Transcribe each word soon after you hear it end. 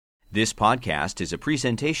This podcast is a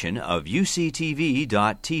presentation of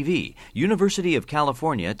UCTV.tv, University of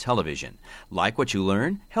California Television. Like what you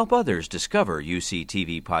learn? Help others discover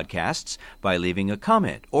UCTV podcasts by leaving a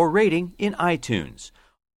comment or rating in iTunes.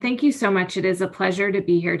 Thank you so much. It is a pleasure to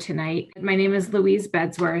be here tonight. My name is Louise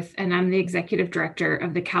Bedsworth, and I'm the Executive Director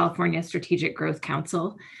of the California Strategic Growth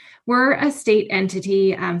Council. We're a state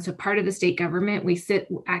entity, so part of the state government. We sit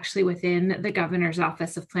actually within the Governor's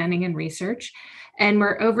Office of Planning and Research, and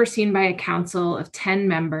we're overseen by a council of 10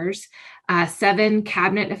 members, 7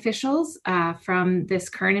 cabinet officials from this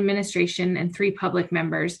current administration, and 3 public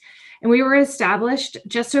members. And we were established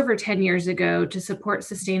just over 10 years ago to support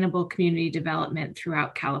sustainable community development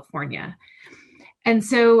throughout California. And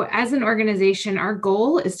so as an organization, our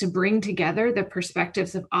goal is to bring together the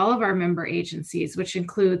perspectives of all of our member agencies, which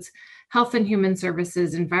includes health and human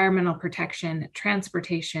services, environmental protection,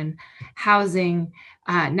 transportation, housing,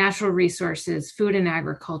 natural resources, food and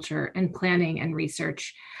agriculture, and planning and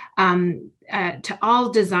research, to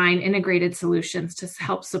all design integrated solutions to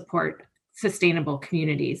help support sustainable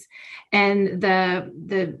communities. And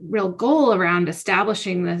the real goal around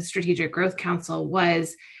establishing the Strategic Growth Council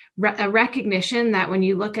was a recognition that when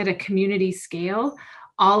you look at a community scale,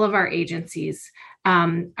 all of our agencies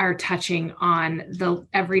are touching on the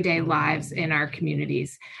everyday lives in our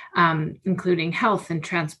communities, including health and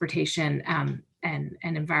transportation and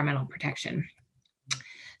environmental protection.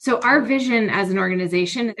 So our vision as an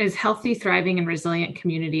organization is healthy, thriving, and resilient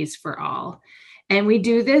communities for all. And we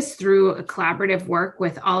do this through a collaborative work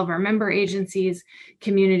with all of our member agencies,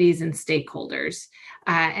 communities, and stakeholders,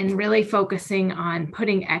 and really focusing on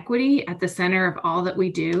putting equity at the center of all that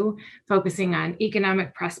we do, focusing on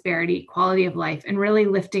economic prosperity, quality of life, and really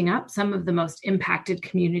lifting up some of the most impacted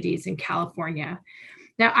communities in California.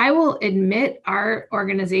 Now, I will admit our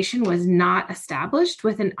organization was not established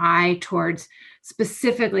with an eye towards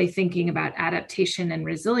specifically thinking about adaptation and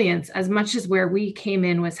resilience, as much as where we came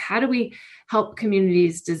in was how do we help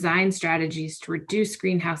communities design strategies to reduce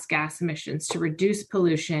greenhouse gas emissions, to reduce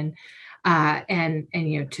pollution, and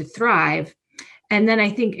to thrive. And then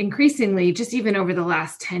I think increasingly, just even over the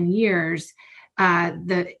last 10 years,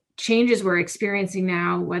 the changes we're experiencing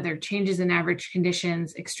now, whether changes in average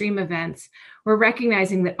conditions, extreme events, we're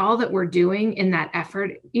recognizing that all that we're doing in that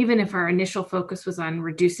effort, even if our initial focus was on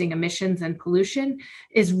reducing emissions and pollution,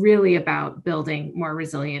 is really about building more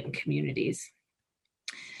resilient communities.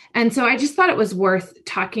 And so I just thought it was worth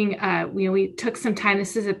talking. We took some time,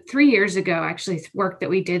 this is 3 years ago, actually, work that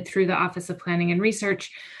we did through the Office of Planning and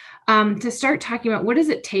Research, to start talking about what does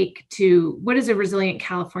a resilient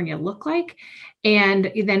California look like?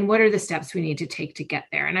 And then what are the steps we need to take to get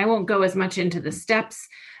there? And I won't go as much into the steps,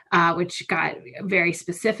 which got very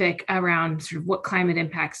specific around sort of what climate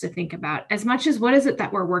impacts to think about, as much as what is it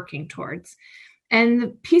that we're working towards. And the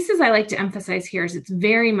pieces I like to emphasize here is it's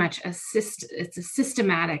very much it's a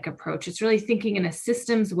systematic approach. It's really thinking in a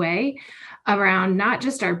systems way around not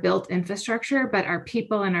just our built infrastructure, but our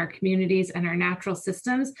people and our communities and our natural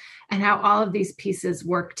systems and how all of these pieces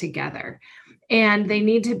work together. And they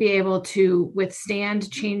need to be able to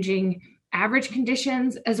withstand changing average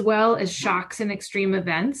conditions as well as shocks and extreme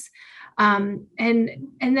events. And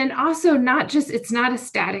then also it's not a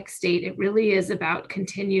static state. It really is about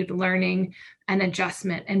continued learning and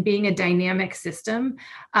adjustment and being a dynamic system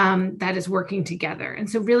that is working together. And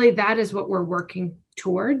so really that is what we're working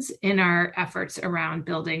towards in our efforts around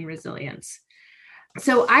building resilience.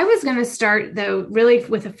 So I was going to start, though, really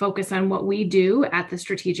with a focus on what we do at the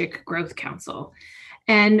Strategic Growth Council.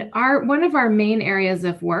 And one of our main areas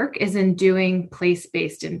of work is in doing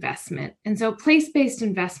place-based investment. And so place-based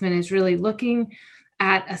investment is really looking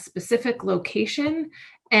at a specific location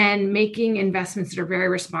and making investments that are very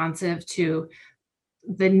responsive to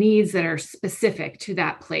the needs that are specific to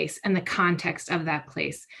that place and the context of that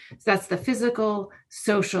place. So that's the physical,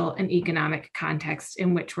 social, and economic context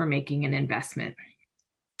in which we're making an investment.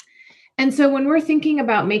 And so when we're thinking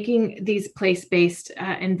about making these place-based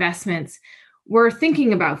investments, we're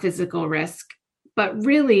thinking about physical risk, but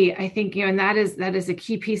really, I think, and that is a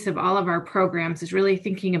key piece of all of our programs, is really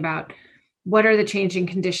thinking about what are the changing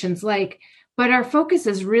conditions like, but our focus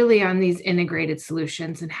is really on these integrated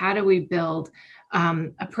solutions and how do we build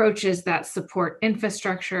approaches that support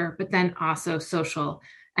infrastructure, but then also social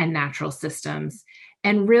and natural systems.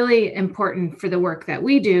 And really important for the work that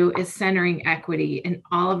we do is centering equity in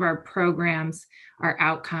all of our programs, our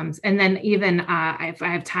outcomes. And then even if I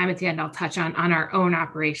have time at the end, I'll touch on our own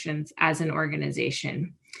operations as an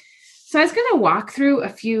organization. So I was going to walk through a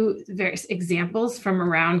few various examples from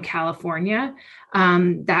around California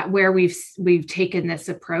that where we've taken this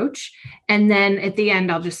approach, and then at the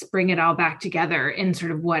end I'll just bring it all back together in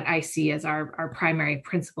sort of what I see as our primary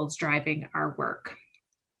principles driving our work.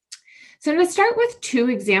 So I'm going to start with two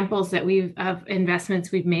examples of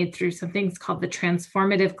investments we've made through something called the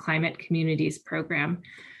Transformative Climate Communities Program.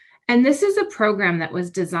 And this is a program that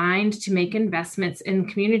was designed to make investments in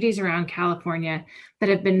communities around California that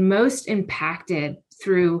have been most impacted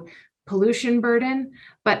through pollution burden,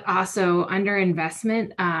 but also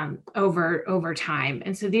underinvestment over time.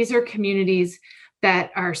 And so these are communities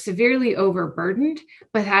that are severely overburdened,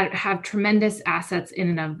 but have tremendous assets in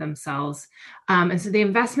and of themselves. And so the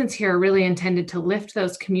investments here are really intended to lift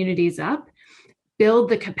those communities up, build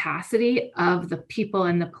the capacity of the people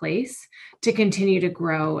in the place to continue to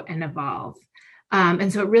grow and evolve.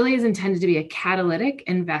 And so it really is intended to be a catalytic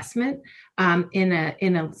investment in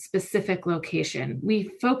a specific location.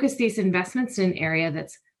 We focus these investments in an area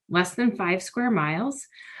that's less than 5 square miles.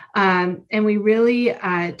 And we really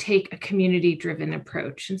take a community-driven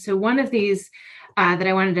approach. And so one of these that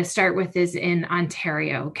I wanted to start with is in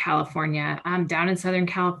Ontario, California, down in Southern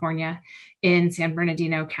California in San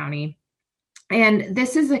Bernardino County. And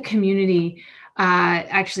this is a community,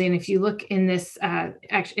 actually, and if you look in this,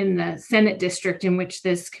 in the Senate district in which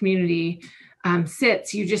this community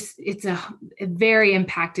sits, it's a very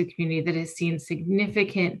impacted community that has seen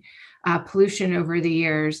significant pollution over the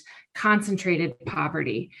years, concentrated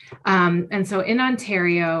poverty. And so in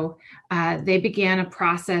Ontario, they began a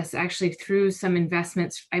process actually through some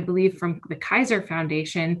investments, I believe, from the Kaiser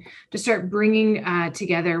Foundation to start bringing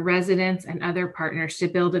together residents and other partners to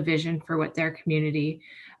build a vision for what their community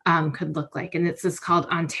could look like. And this is called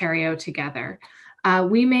Ontario Together.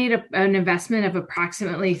 We made an investment of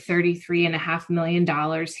approximately $33.5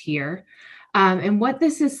 million here. And what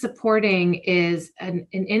this is supporting is an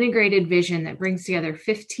integrated vision that brings together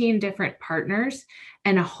 15 different partners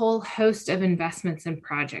and a whole host of investments and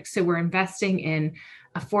projects. So we're investing in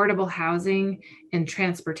affordable housing and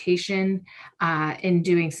transportation, in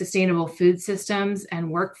doing sustainable food systems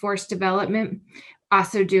and workforce development,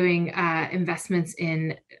 also doing investments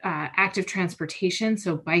in active transportation,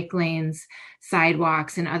 so bike lanes,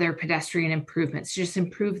 sidewalks, and other pedestrian improvements to just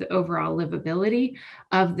improve the overall livability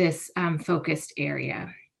of this focused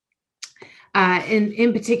area.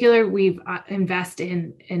 In particular, we've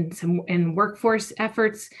invested in workforce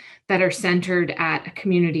efforts that are centered at a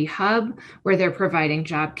community hub where they're providing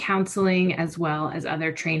job counseling as well as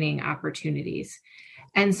other training opportunities.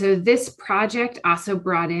 And so this project also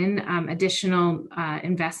brought in additional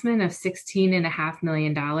investment of $16.5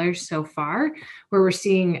 million so far, where we're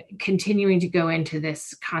seeing continuing to go into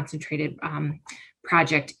this concentrated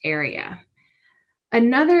project area.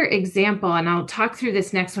 Another example, and I'll talk through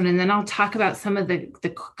this next one, and then I'll talk about some of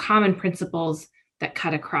the common principles that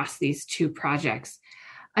cut across these two projects.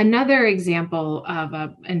 Another example of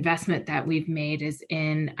an investment that we've made is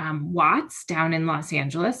in Watts down in Los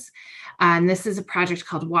Angeles. And this is a project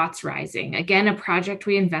called Watts Rising. Again, a project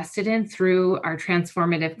we invested in through our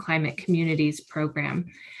Transformative Climate Communities program.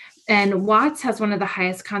 And Watts has one of the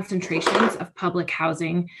highest concentrations of public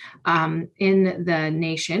housing in the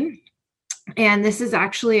nation. And this is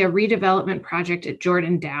actually a redevelopment project at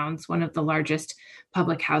Jordan Downs, one of the largest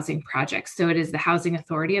public housing projects. So it is the Housing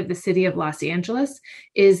Authority of the City of Los Angeles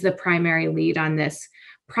is the primary lead on this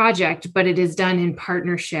project, but it is done in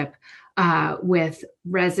partnership with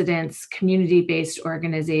residents, community-based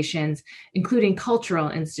organizations, including cultural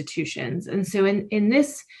institutions. And so in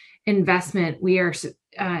this investment, we are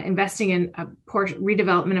investing in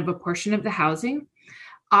redevelopment of a portion of the housing,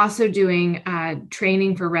 also doing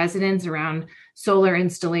training for residents around solar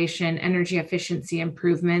installation, energy efficiency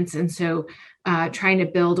improvements, and so trying to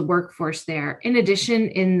build a workforce there. In addition,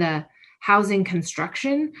 in the housing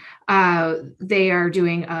construction, they are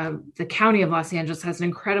doing, the County of Los Angeles has an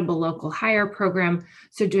incredible local hire program,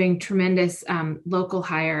 so doing tremendous local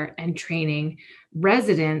hire and training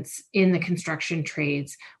residents in the construction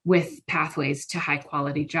trades with pathways to high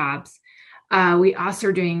quality jobs. We also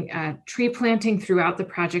are doing tree planting throughout the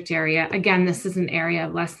project area. Again, this is an area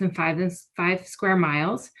of less than 5 square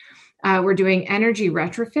miles. We're doing energy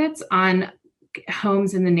retrofits on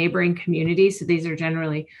homes in the neighboring communities. So these are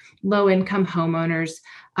generally low-income homeowners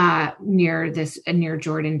near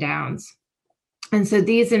Jordan Downs. And so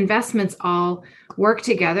these investments all work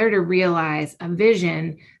together to realize a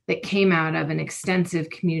vision that came out of an extensive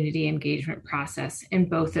community engagement process in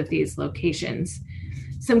both of these locations.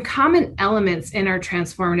 Some common elements in our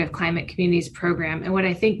Transformative Climate Communities program, and what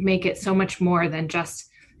I think make it so much more than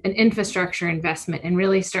just an infrastructure investment and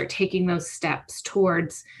really start taking those steps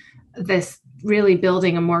towards this really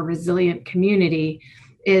building a more resilient community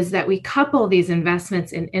is that we couple these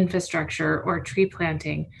investments in infrastructure or tree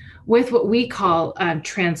planting with what we call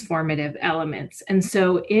transformative elements. And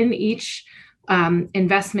so in each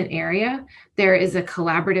investment area, there is a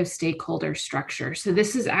collaborative stakeholder structure. So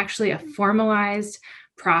this is actually a formalized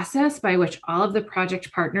process by which all of the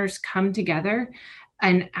project partners come together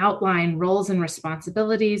and outline roles and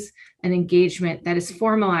responsibilities and engagement that is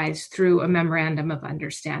formalized through a memorandum of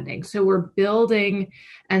understanding. So we're building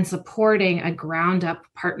and supporting a ground up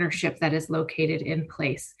partnership that is located in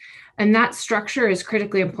place. And that structure is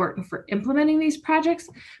critically important for implementing these projects,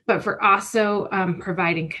 but for also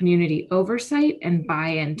providing community oversight and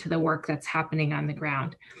buy-in to the work that's happening on the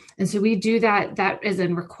ground. And so we do that. That is a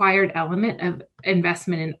required element of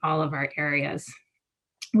investment in all of our areas.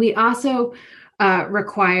 We also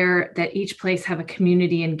require that each place have a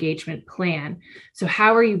community engagement plan. So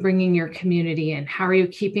how are you bringing your community in? How are you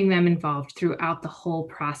keeping them involved throughout the whole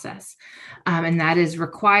process? And that is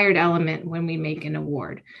required element when we make an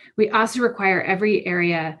award. We also require every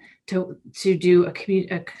area to do a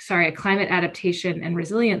climate adaptation and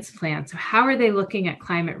resilience plan. So how are they looking at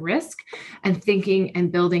climate risk and thinking and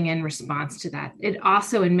building in response to that? It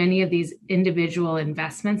also, in many of these individual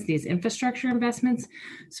investments, these infrastructure investments,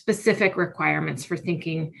 specific requirements for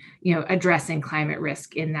thinking, addressing climate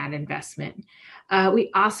risk in that investment. We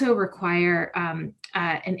also require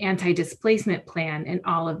an anti-displacement plan in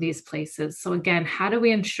all of these places. So again, how do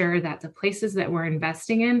we ensure that the places that we're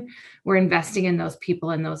investing in those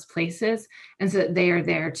people in those places, and so that they are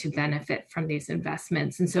there to benefit from these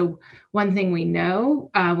investments. And so one thing we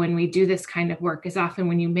know when we do this kind of work is often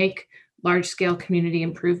when you make large-scale community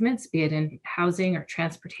improvements, be it in housing or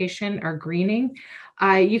transportation or greening,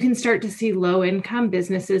 you can start to see low-income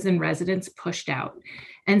businesses and residents pushed out.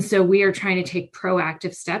 And so we are trying to take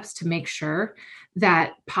proactive steps to make sure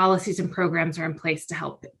that policies and programs are in place to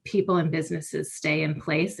help people and businesses stay in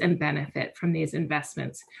place and benefit from these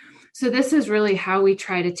investments. So this is really how we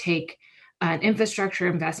try to take an infrastructure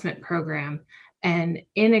investment program and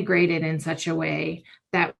integrate it in such a way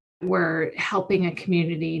that we're helping a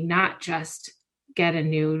community not just get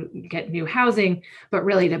new housing, but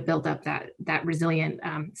really to build up that resilient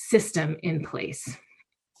system in place.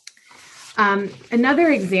 Another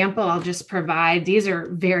example I'll just provide, these are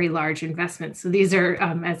very large investments. So these are,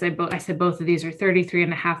 as I said, both of these are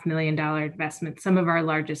 $33.5 million investments, some of our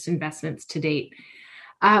largest investments to date.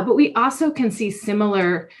 But we also can see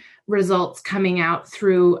similar results coming out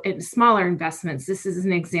through smaller investments. This is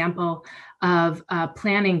an example of a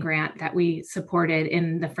planning grant that we supported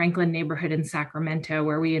in the Franklin neighborhood in Sacramento,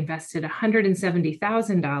 where we invested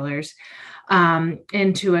 $170,000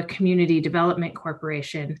 into a community development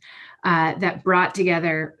corporation that brought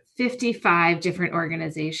together 55 different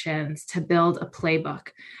organizations to build a playbook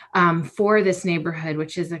for this neighborhood,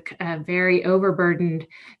 which is a very overburdened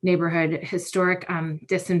neighborhood, historic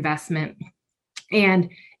disinvestment, and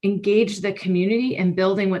engage the community in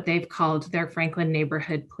building what they've called their Franklin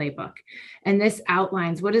Neighborhood Playbook. And this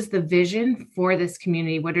outlines what is the vision for this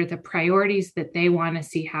community, what are the priorities that they want to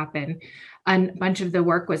see happen. A bunch of the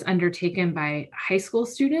work was undertaken by high school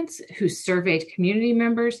students who surveyed community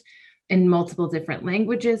members in multiple different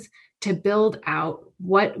languages to build out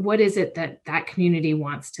what is it that community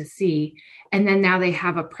wants to see. And then now they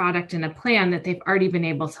have a product and a plan that they've already been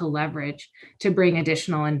able to leverage to bring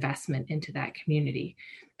additional investment into that community.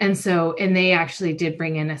 And they actually did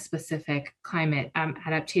bring in a specific climate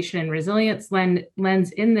adaptation and resilience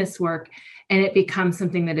lens in this work, and it becomes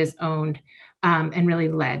something that is owned and really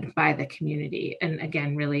led by the community. And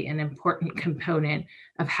again, really an important component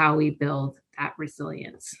of how we build that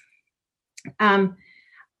resilience.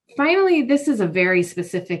 Finally, this is a very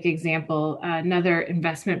specific example. Another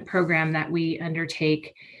investment program that we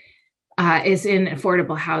undertake is in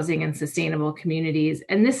affordable housing and sustainable communities.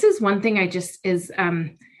 And this is one thing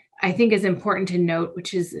I think is important to note,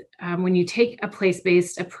 which is when you take a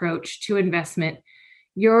place-based approach to investment,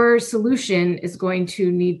 your solution is going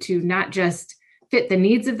to need to not just fit the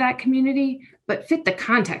needs of that community, but fit the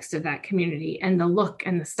context of that community and the look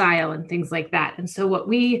and the style and things like that. And so what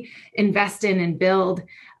we invest in and build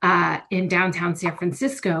in downtown San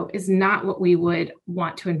Francisco is not what we would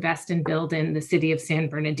want to invest and build in the city of San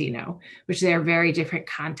Bernardino, which they are very different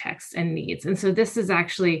contexts and needs. And so this is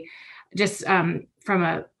actually just from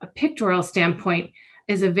a pictorial standpoint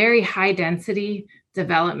is a very high density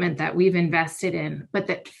development that we've invested in, but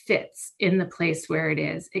that fits in the place where it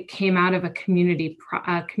is. It came out of a community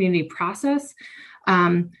process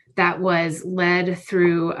that was led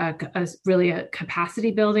through really a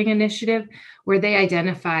capacity building initiative where they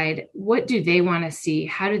identified what do they want to see,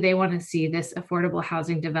 how do they want to see this affordable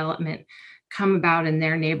housing development come about in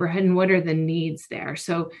their neighborhood, and what are the needs there.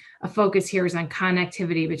 So a focus here is on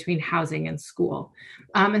connectivity between housing and school.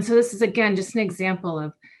 And so this is, again, just an example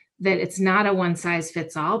of that it's not a one size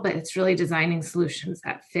fits all, but it's really designing solutions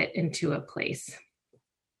that fit into a place.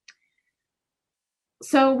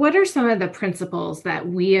 So what are some of the principles that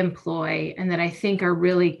we employ and that I think are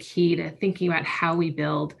really key to thinking about how we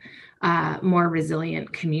build more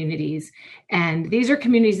resilient communities? And these are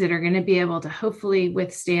communities that are going to be able to hopefully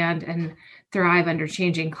withstand and thrive under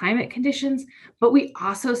changing climate conditions. But we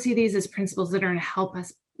also see these as principles that are going to help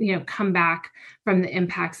us, come back from the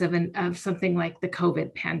impacts of something like the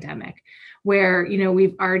COVID pandemic, where,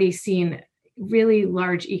 we've already seen really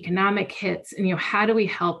large economic hits. And, how do we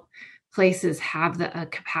help places have the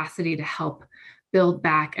capacity to help build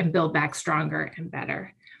back stronger and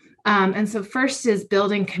better? And so first is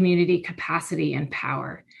building community capacity and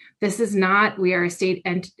power. This is not, we are a state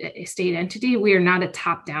entity. We are not a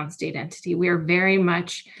top-down state entity. We are very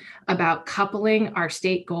much about coupling our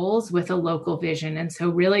state goals with a local vision. And so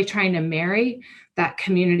really trying to marry that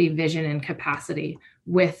community vision and capacity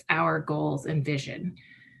with our goals and vision.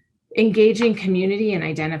 Engaging community and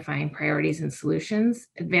identifying priorities and solutions,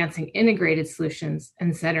 advancing integrated solutions,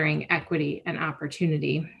 and centering equity and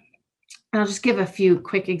opportunity. And I'll just give a few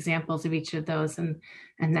quick examples of each of those and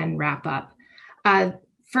then wrap up.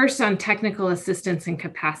 First, on technical assistance and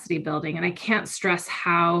capacity building, and I can't stress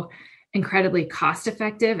how incredibly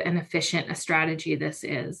cost-effective and efficient a strategy this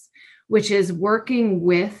is, which is working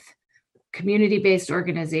with community-based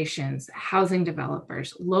organizations, housing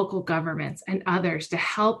developers, local governments, and others to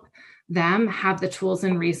help them have the tools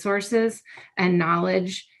and resources and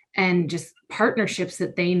knowledge and just partnerships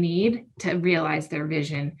that they need to realize their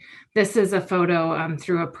vision. This is a photo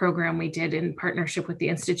through a program we did in partnership with the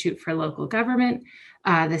Institute for Local Government,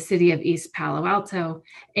 the city of East Palo Alto,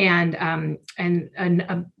 and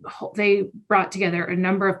they brought together a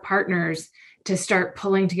number of partners to start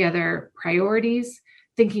pulling together priorities,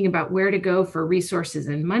 thinking about where to go for resources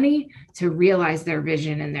and money to realize their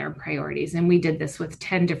vision and their priorities. And we did this with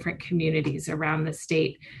 10 different communities around the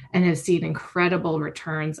state and have seen incredible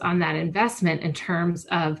returns on that investment in terms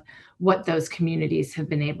of what those communities have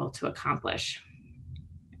been able to accomplish.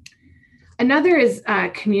 Another is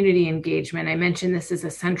community engagement. I mentioned this is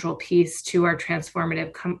a central piece to our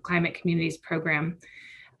Transformative Climate Communities program.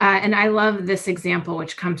 And I love this example,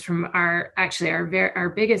 which comes from our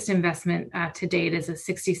biggest investment to date is a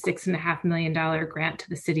 $66.5 million grant to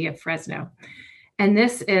the city of Fresno. And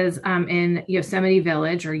this is in Yosemite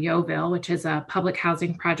Village, or Yoville, which is a public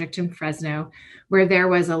housing project in Fresno, where there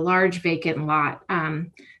was a large vacant lot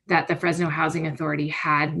that the Fresno Housing Authority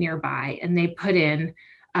had nearby. And they put in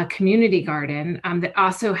a community garden that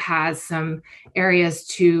also has some areas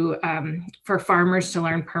for farmers to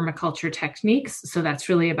learn permaculture techniques. So that's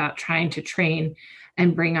really about trying to train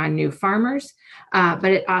and bring on new farmers. But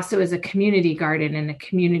it also is a community garden and a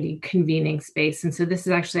community convening space. And so this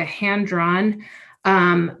is actually a hand-drawn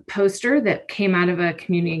poster that came out of a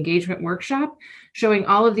community engagement workshop showing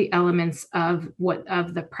all of the elements of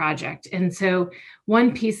the project. And so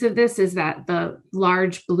one piece of this is that the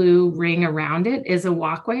large blue ring around it is a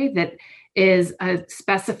walkway that is a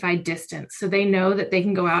specified distance. So they know that they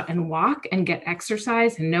can go out and walk and get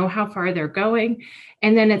exercise and know how far they're going.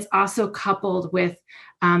 And then it's also coupled with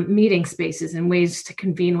meeting spaces and ways to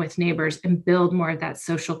convene with neighbors and build more of that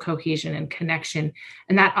social cohesion and connection.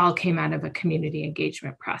 And that all came out of a community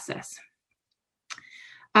engagement process.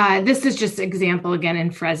 This is just an example, again,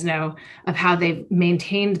 in Fresno of how they've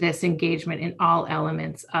maintained this engagement in all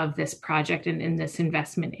elements of this project and in this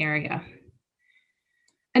investment area.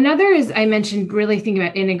 Another is, I mentioned, really thinking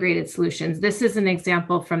about integrated solutions. This is an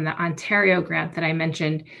example from the Ontario grant that I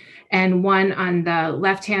mentioned. And one on the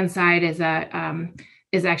left-hand side is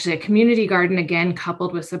actually a community garden, again,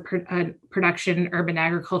 coupled with a production urban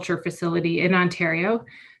agriculture facility in Ontario.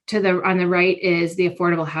 On the right is the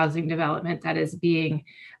affordable housing development that is being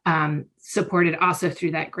supported also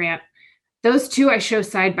through that grant. Those two I show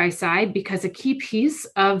side by side because a key piece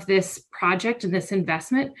of this project and this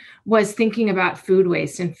investment was thinking about food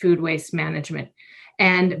waste and food waste management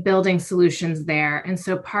and building solutions there. And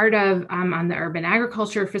so part of on the urban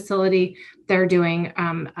agriculture facility, they're doing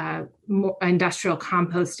industrial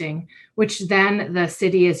composting, which then the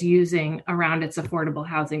city is using around its affordable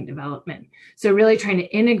housing development. So really trying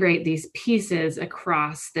to integrate these pieces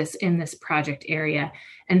across in this project area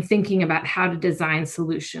and thinking about how to design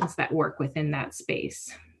solutions that work within that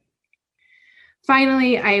space.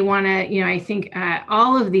 finally, I want to, I think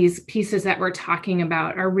all of these pieces that we're talking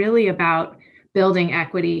about are really about building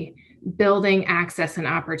equity, building access and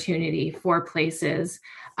opportunity for places.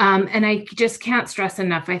 And I just can't stress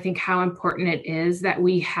enough, I think, how important it is that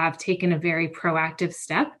we have taken a very proactive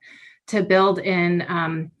step to build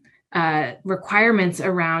in requirements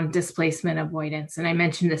around displacement avoidance. And I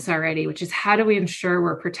mentioned this already, which is how do we ensure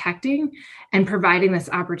we're protecting and providing this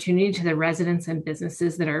opportunity to the residents and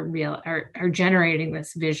businesses that are generating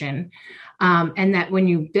this vision. And that when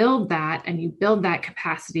you build that and you build that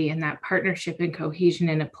capacity and that partnership and cohesion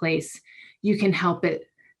in a place, you can help it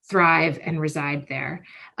thrive and reside there.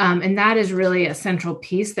 And that is really a central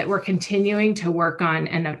piece that we're continuing to work on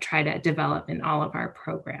and try to develop in all of our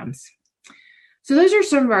programs. So those are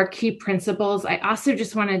some of our key principles. I also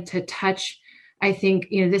just wanted to touch, I think,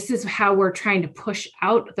 this is how we're trying to push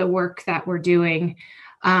out the work that we're doing.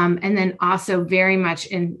 And then also very much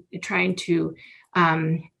in trying to,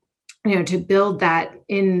 to build that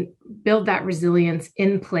resilience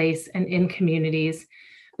in place and in communities,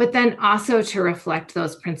 but then also to reflect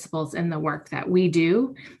those principles in the work that we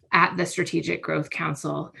do at the Strategic Growth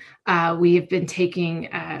Council. We have been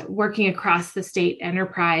working across the state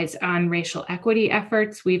enterprise on racial equity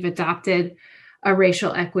efforts. We've adopted a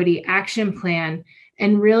racial equity action plan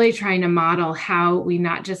and really trying to model how we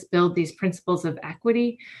not just build these principles of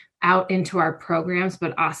equity out into our programs,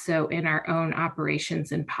 but also in our own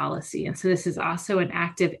operations and policy. And so this is also an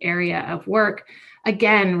active area of work,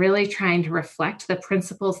 again, really trying to reflect the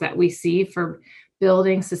principles that we see for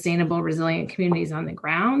building sustainable, resilient communities on the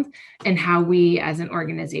ground and how we as an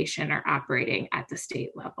organization are operating at the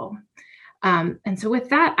state level. And so with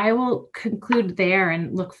that, I will conclude there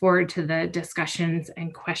and look forward to the discussions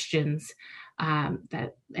and questions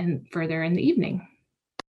and further in the evening.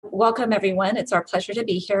 Welcome, everyone. It's our pleasure to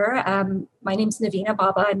be here. My name is Navina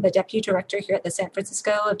Baba. I'm the Deputy Director here at the San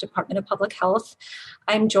Francisco Department of Public Health.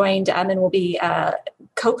 I'm joined and will be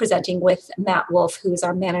co-presenting with Matt Wolf, who is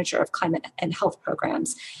our Manager of Climate and Health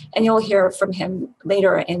Programs. And you'll hear from him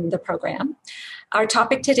later in the program. Our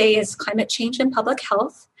topic today is climate change in public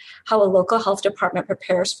health, how a local health department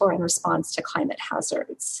prepares for and responds to climate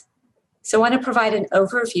hazards. So I want to provide an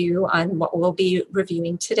overview on what we'll be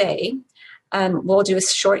reviewing today. We'll do a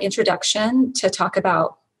short introduction to talk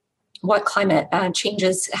about what climate change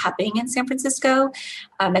is happening in San Francisco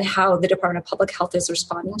and how the Department of Public Health is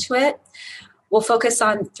responding to it. We'll focus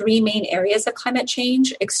on three main areas of climate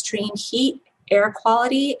change: extreme heat, air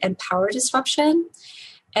quality, and power disruption.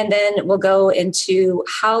 And then we'll go into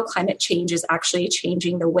how climate change is actually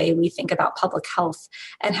changing the way we think about public health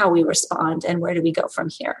and how we respond and where do we go from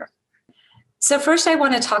here. So first, I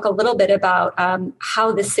want to talk a little bit about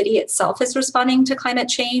how the city itself is responding to climate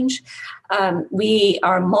change. We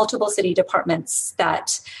are multiple city departments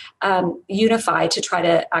that unify to try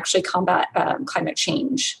to actually combat climate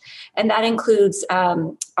change. And that includes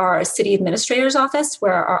our city administrator's office,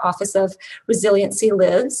 where our Office of Resiliency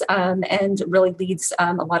lives and really leads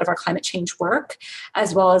a lot of our climate change work,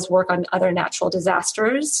 as well as work on other natural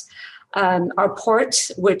disasters. Our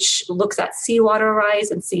port, which looks at seawater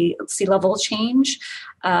rise and sea level change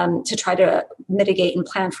to try to mitigate and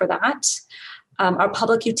plan for that. Our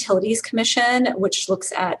Public Utilities Commission, which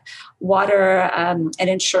looks at water and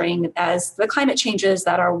ensuring as the climate changes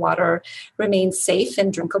that our water remains safe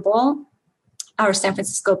and drinkable. Our San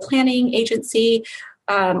Francisco Planning Agency,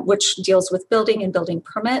 which deals with building and building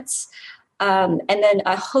permits. And then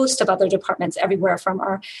a host of other departments everywhere from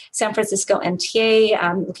our San Francisco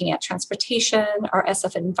MTA, looking at transportation, our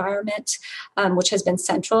SF Environment, which has been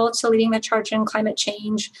central to leading the charge in climate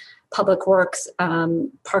change, Public Works,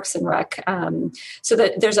 Parks and Rec. So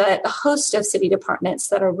that there's a host of city departments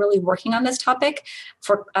that are really working on this topic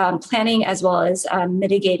for planning as well as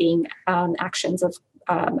mitigating actions of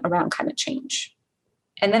around climate change.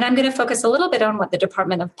 And then I'm going to focus a little bit on what the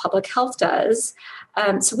Department of Public Health does.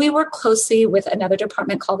 So we work closely with another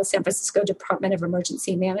department called the San Francisco Department of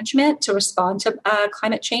Emergency Management to respond to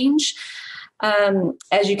climate change.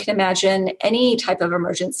 As you can imagine, any type of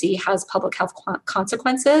emergency has public health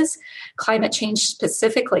consequences. Climate change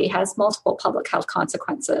specifically has multiple public health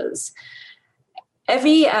consequences.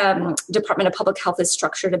 Every Department of Public Health is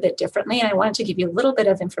structured a bit differently, and I wanted to give you a little bit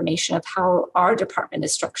of information of how our department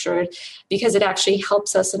is structured because it actually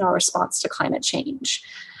helps us in our response to climate change.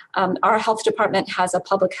 Our health department has a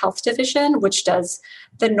public health division, which does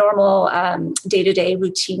the normal day-to-day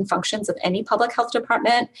routine functions of any public health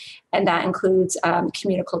department, and that includes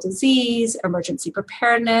communicable disease, emergency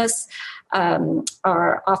preparedness,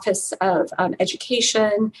 our Office of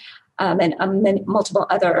Education, and multiple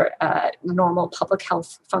other normal public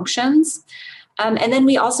health functions. And then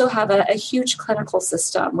we also have a huge clinical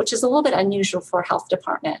system, which is a little bit unusual for health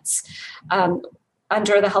departments.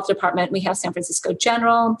 Under the health department, we have San Francisco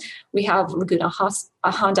General, we have Laguna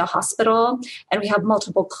Honda Hospital, and we have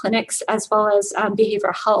multiple clinics as well as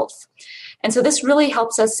behavioral health. And so this really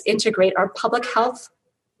helps us integrate our public health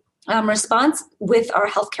response with our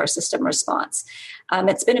healthcare system response.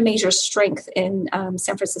 It's been a major strength in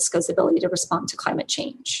San Francisco's ability to respond to climate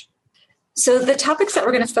change. So the topics that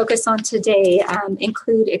we're going to focus on today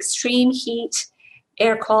include extreme heat,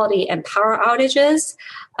 air quality, and power outages.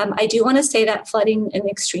 I do want to say that flooding and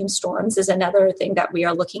extreme storms is another thing that we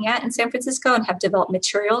are looking at in San Francisco and have developed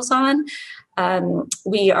materials on.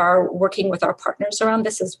 We are working with our partners around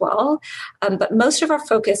this as well. But most of our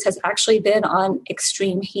focus has actually been on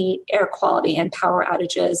extreme heat, air quality, and power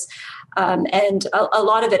outages. And a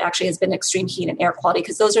lot of it actually has been extreme heat and air quality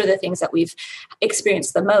because those are the things that we've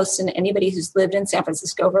experienced the most. And anybody who's lived in San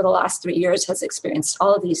Francisco over the last 3 years has experienced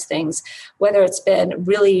all of these things, whether it's been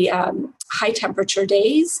really high temperature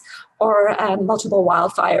days or multiple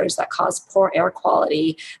wildfires that cause poor air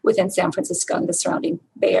quality within San Francisco and the surrounding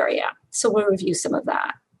Bay Area. So we'll review some of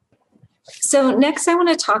that. So next, I want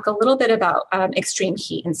to talk a little bit about extreme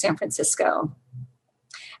heat in San Francisco.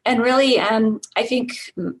 And really, I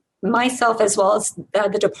think myself, as well as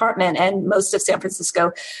the department and most of San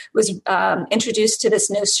Francisco, was introduced to this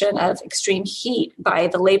notion of extreme heat by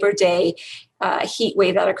the Labor Day heat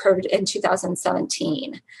wave that occurred in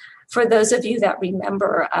 2017. For those of you that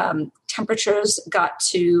remember, temperatures got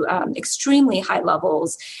to extremely high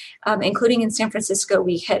levels, including in San Francisco.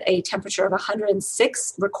 We hit a temperature of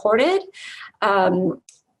 106 recorded.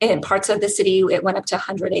 In parts of the city, it went up to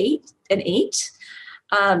 108 and 8.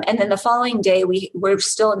 And then the following day, we were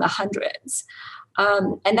still in the hundreds.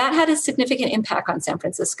 And that had a significant impact on San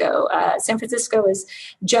Francisco. San Francisco is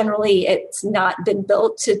generally, it's not been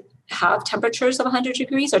built to have temperatures of 100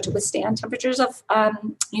 degrees or to withstand temperatures of,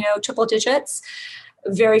 triple digits.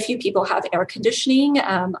 Very few people have air conditioning.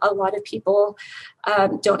 A lot of people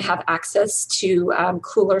don't have access to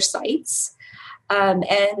cooler sites.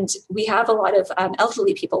 And we have a lot of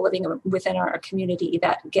elderly people living within our community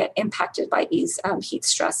that get impacted by these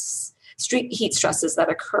street heat stresses that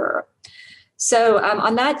occur. So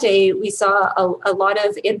on that day, we saw a lot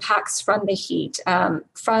of impacts from the heat,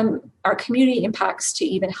 from our community impacts to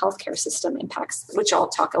even healthcare system impacts, which I'll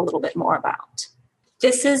talk a little bit more about.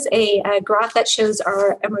 This is a graph that shows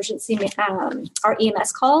our emergency, our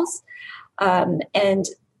EMS calls. And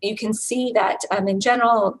you can see that in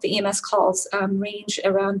general, the EMS calls range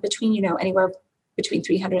around anywhere between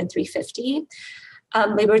 300 and 350.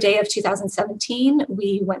 Labor Day of 2017,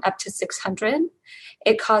 we went up to 600.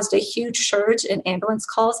 It caused a huge surge in ambulance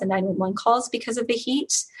calls and 911 calls because of the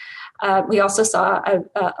heat. We also saw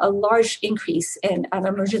a large increase in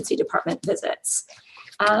emergency department visits.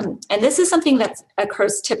 And this is something that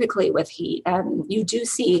occurs typically with heat. You do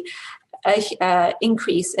see an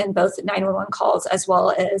increase in both 911 calls as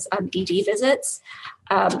well as ED visits,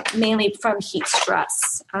 mainly from heat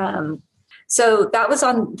stress. So that was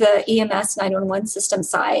on the EMS 911 system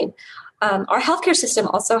side. Our healthcare system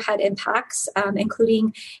also had impacts,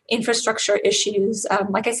 including infrastructure issues.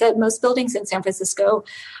 Like I said, most buildings in San Francisco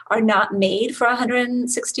are not made for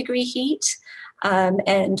 106-degree heat.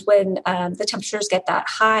 And when the temperatures get that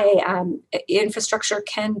high, infrastructure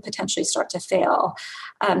can potentially start to fail.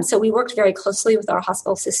 So we worked very closely with our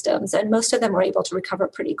hospital systems, and most of them were able to recover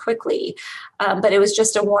pretty quickly. But it was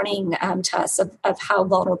just a warning to us of how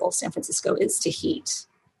vulnerable San Francisco is to heat.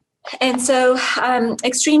 And so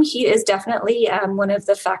extreme heat is definitely one of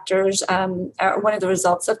the factors, or one of the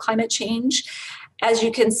results of climate change. As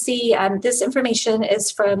you can see, this information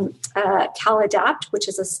is from CalAdapt, which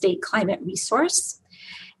is a state climate resource.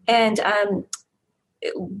 And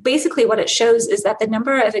basically what it shows is that the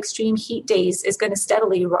number of extreme heat days is going to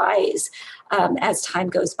steadily rise as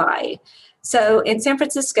time goes by. So in San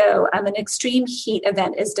Francisco, an extreme heat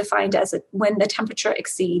event is defined as when the temperature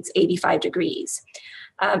exceeds 85 degrees.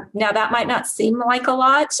 Now, that might not seem like a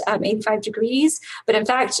lot, 85 degrees, but in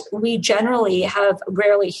fact, we generally have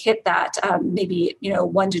rarely hit that, maybe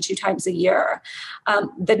 1 to 2 times a year.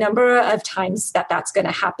 The number of times that that's going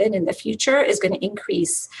to happen in the future is going to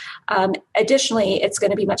increase. Additionally, it's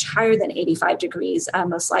going to be much higher than 85 degrees,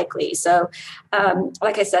 most likely. So,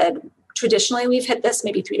 like I said, traditionally, we've hit this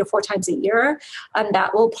maybe 3 to 4 times a year.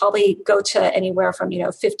 That will probably go to anywhere from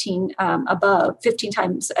 15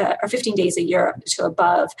 times or 15 days a year to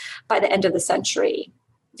above by the end of the century.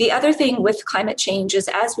 The other thing with climate change is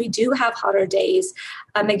as we do have hotter days,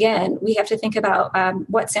 again, we have to think about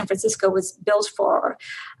what San Francisco was built for.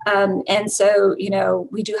 And so,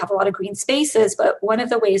 we do have a lot of green spaces, but one of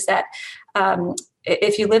the ways that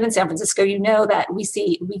if you live in San Francisco, you know that we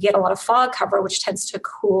get a lot of fog cover, which tends to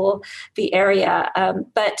cool the area.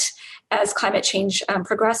 But as climate change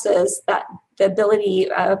progresses, that the ability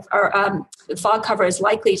of our fog cover is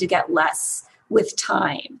likely to get less with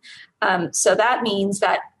time. So that means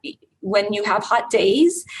that when you have hot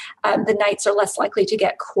days, the nights are less likely to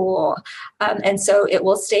get cool. And so it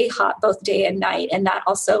will stay hot both day and night. And that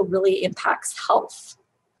also really impacts health.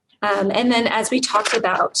 And then as we talked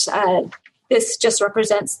about, this just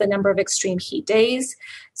represents the number of extreme heat days.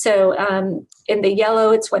 So in the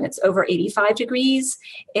yellow, it's when it's over 85 degrees.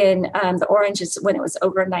 In the orange is when it was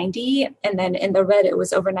over 90. And then in the red, it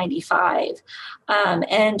was over 95.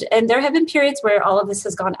 And there have been periods where all of this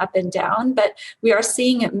has gone up and down, but we are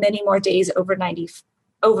seeing many more days over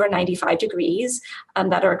 95 degrees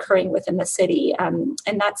that are occurring within the city. And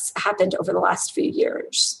that's happened over the last few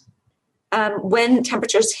years. When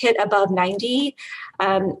temperatures hit above 90,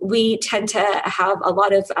 we tend to have a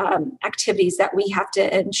lot of activities that we have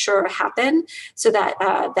to ensure happen so that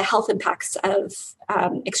the health impacts of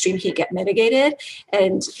extreme heat get mitigated.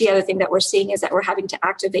 And the other thing that we're seeing is that we're having to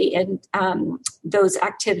activate in those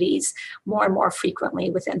activities more and more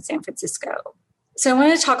frequently within San Francisco. So I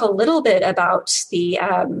want to talk a little bit about the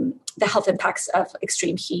health impacts of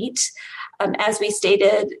extreme heat. As we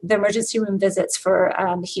stated, the emergency room visits for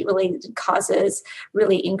heat-related causes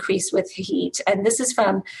really increase with heat. And this is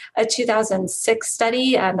from a 2006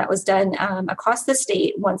 study that was done across the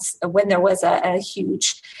state when there was a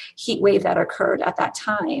huge heat wave that occurred at that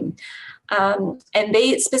time. And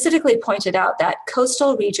they specifically pointed out that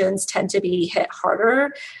coastal regions tend to be hit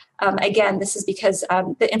harder. Again, this is because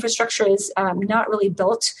the infrastructure is not really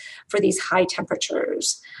built for these high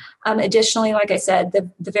temperatures. Additionally, like I said, the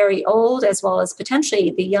very old as well as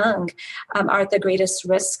potentially the young are at the greatest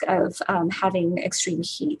risk of having extreme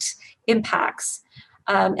heat impacts.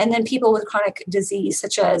 And then people with chronic disease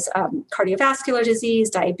such as cardiovascular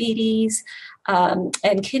disease, diabetes,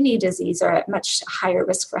 and kidney disease are at much higher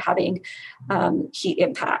risk for having heat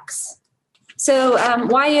impacts. So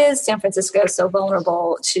why is San Francisco so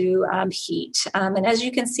vulnerable to heat? And as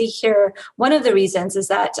you can see here, one of the reasons is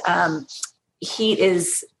that San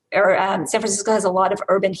Francisco has a lot of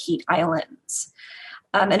urban heat islands.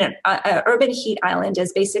 And an urban heat island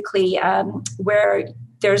is basically where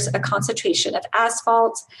there's a concentration of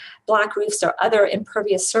asphalt, black roofs, or other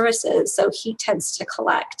impervious surfaces, so heat tends to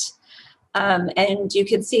collect. And you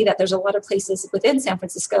can see that there's a lot of places within San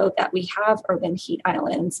Francisco that we have urban heat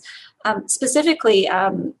islands. Specifically,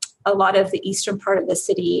 a lot of the eastern part of the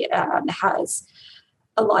city has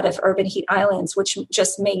a lot of urban heat islands, which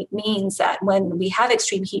just means that when we have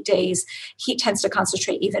extreme heat days, heat tends to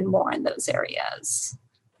concentrate even more in those areas.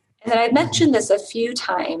 And then I've mentioned this a few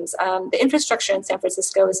times. The infrastructure in San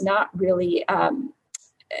Francisco has not really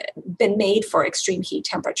been made for extreme heat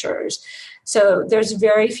temperatures. So there's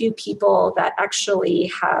very few people that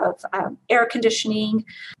actually have air conditioning.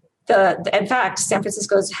 In fact, San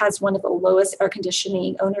Francisco has one of the lowest air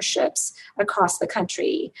conditioning ownerships across the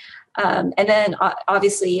country. And then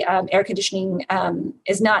obviously air conditioning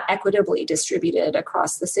is not equitably distributed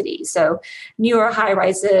across the city. So newer high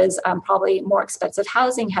rises, probably more expensive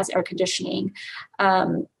housing has air conditioning.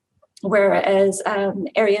 Whereas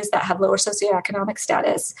areas that have lower socioeconomic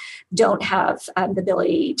status don't have the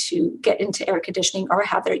ability to get into air conditioning or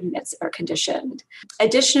have their units air conditioned.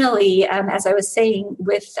 Additionally, as I was saying,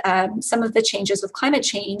 with some of the changes with climate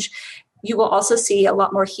change, you will also see a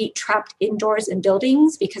lot more heat trapped indoors in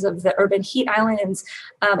buildings because of the urban heat islands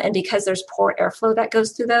and because there's poor airflow that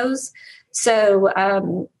goes through those.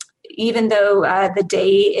 So even though the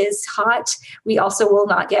day is hot, we also will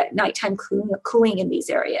not get nighttime cooling in these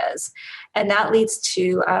areas. And that leads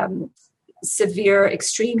to severe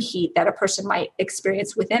extreme heat that a person might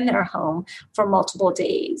experience within their home for multiple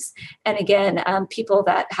days. And again, people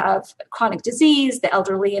that have chronic disease, the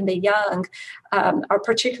elderly and the young, are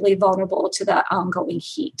particularly vulnerable to the ongoing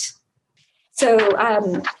heat. So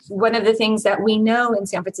one of the things that we know in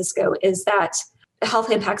San Francisco is that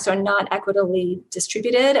health impacts are not equitably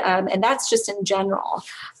distributed, and that's just in general.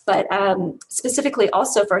 But specifically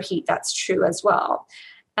also for heat, that's true as well.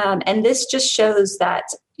 And this just shows that,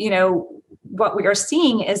 what we are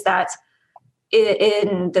seeing is that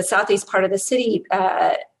in the southeast part of the city,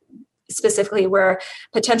 specifically where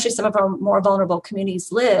potentially some of our more vulnerable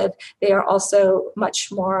communities live, they are also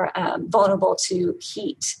much more vulnerable to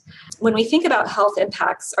heat. When we think about health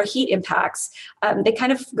impacts or heat impacts, they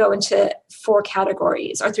kind of go into three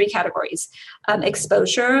categories.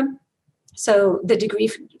 Exposure, so the degree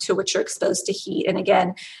to which you're exposed to heat, and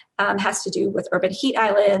again, has to do with urban heat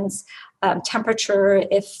islands, temperature,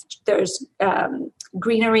 if there's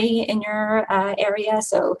greenery in your area.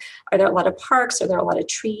 So are there a lot of parks? Are there a lot of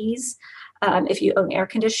trees? If you own air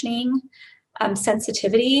conditioning,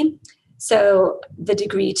 sensitivity. So the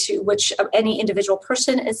degree to which any individual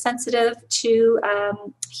person is sensitive to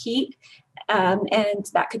heat. And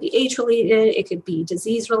that could be age-related, it could be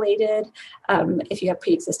disease-related, if you have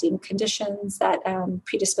pre-existing conditions that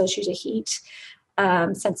predispose you to heat,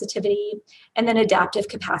 sensitivity, and then adaptive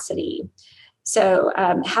capacity. So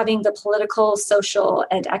having the political, social,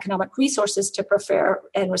 and economic resources to prepare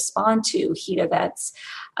and respond to heat events.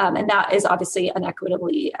 And that is obviously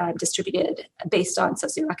unequitably distributed based on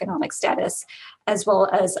socioeconomic status, as well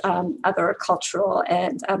as other cultural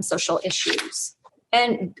and social issues.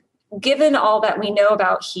 And given all that we know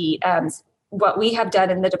about heat, what we have done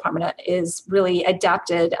in the department is really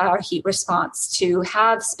adapted our heat response to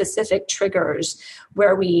have specific triggers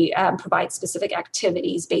where we provide specific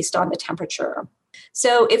activities based on the temperature.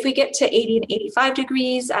 So if we get to 80 and 85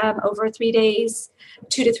 degrees over 3 days,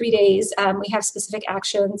 2 to 3 days, we have specific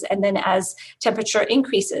actions. And then as temperature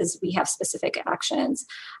increases, we have specific actions.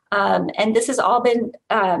 And this has all been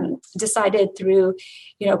decided through,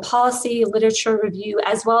 policy, literature review,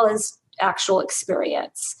 as well as actual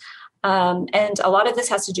experience. And a lot of this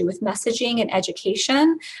has to do with messaging and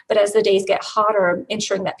education. But as the days get hotter,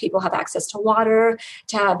 ensuring that people have access to water,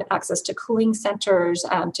 to have access to cooling centers,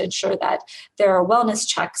 to ensure that there are wellness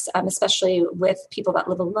checks, especially with people that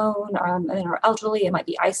live alone and are elderly and might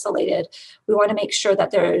be isolated. We want to make sure that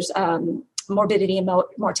there's morbidity and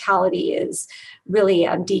mortality is really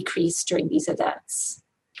decreased during these events.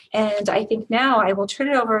 And I think now I will turn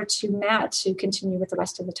it over to Matt to continue with the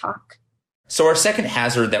rest of the talk. So our second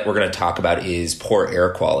hazard that we're going to talk about is poor air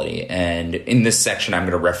quality. And in this section, I'm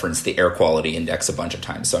going to reference the air quality index a bunch of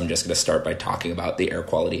times. So I'm just going to start by talking about the air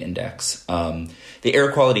quality index. The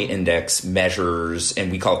air quality index measures,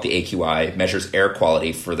 and we call it the AQI, measures air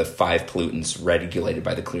quality for the 5 pollutants regulated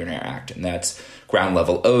by the Clean Air Act. And that's ground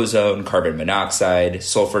level ozone, carbon monoxide,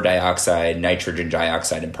 sulfur dioxide, nitrogen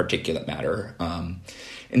dioxide, and particulate matter.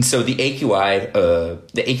 And so the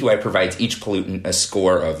AQI provides each pollutant a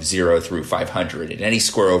score of 0 through 500. And any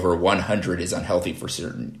score over 100 is unhealthy for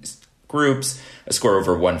certain groups. A score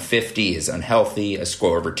over 150 is unhealthy. A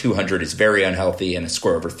score over 200 is very unhealthy. And a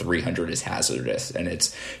score over 300 is hazardous. And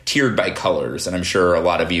it's tiered by colors. And I'm sure a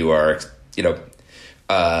lot of you are,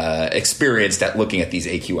 experienced at looking at these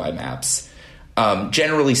AQI maps.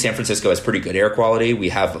 Generally, San Francisco has pretty good air quality. We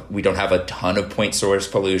don't have a ton of point source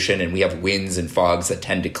pollution, and we have winds and fogs that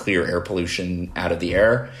tend to clear air pollution out of the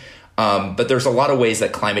air. But there's a lot of ways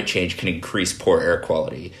that climate change can increase poor air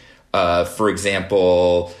quality. For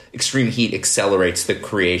example, extreme heat accelerates the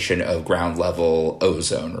creation of ground level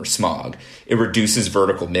ozone or smog. It reduces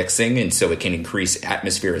vertical mixing, and so it can increase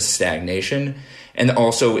atmospheric stagnation. And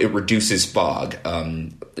also it reduces fog,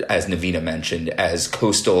 as Navina mentioned. As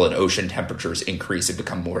coastal and ocean temperatures increase, it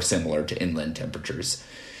becomes more similar to inland temperatures.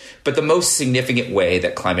 But the most significant way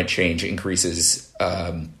that climate change increases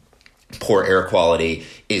poor air quality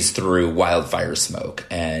is through wildfire smoke.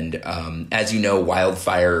 And as you know,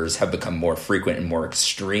 wildfires have become more frequent and more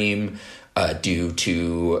extreme due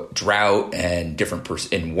to drought and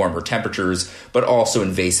in warmer temperatures, but also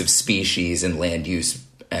invasive species and land use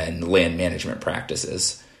and land management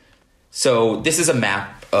practices. So this is a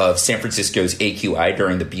map of San Francisco's AQI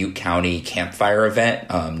during the Butte County Camp Fire event,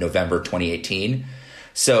 November 2018.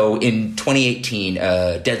 So in 2018,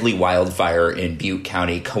 a deadly wildfire in Butte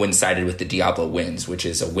County coincided with the Diablo winds, which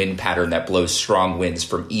is a wind pattern that blows strong winds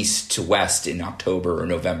from east to west in October or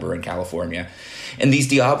November in California. And these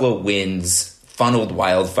Diablo winds funneled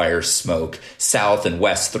wildfire smoke south and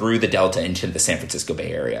west through the Delta into the San Francisco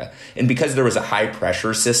Bay Area. And because there was a high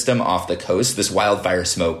pressure system off the coast, this wildfire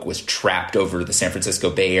smoke was trapped over the San Francisco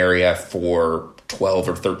Bay Area for 12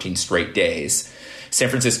 or 13 straight days. San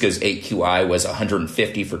Francisco's AQI was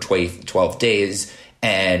 150 for 12 days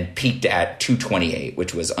and peaked at 228,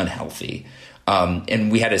 which was unhealthy.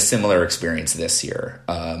 And we had a similar experience this year,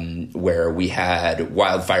 where we had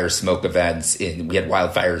wildfire smoke events. We had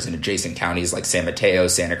wildfires in adjacent counties like San Mateo,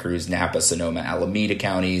 Santa Cruz, Napa, Sonoma, Alameda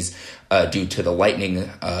counties due to the lightning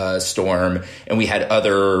storm. And we had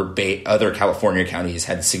other California counties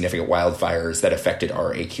had significant wildfires that affected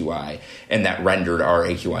our AQI, and that rendered our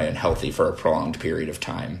AQI unhealthy for a prolonged period of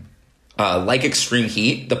time. Like extreme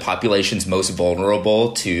heat, the populations most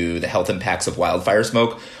vulnerable to the health impacts of wildfire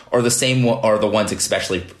smoke are the ones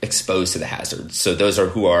especially exposed to the hazards. So those are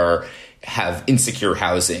who have insecure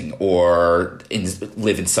housing or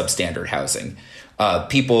live in substandard housing.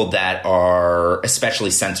 People that are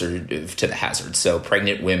especially sensitive to the hazards. So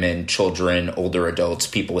pregnant women, children, older adults,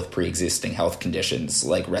 people with pre-existing health conditions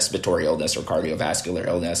like respiratory illness or cardiovascular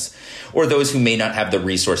illness, or those who may not have the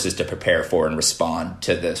resources to prepare for and respond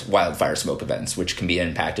to the wildfire smoke events, which can be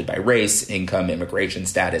impacted by race, income, immigration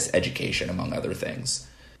status, education, among other things.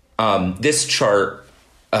 This chart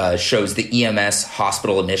shows the EMS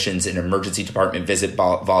hospital admissions and emergency department visit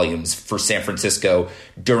volumes for San Francisco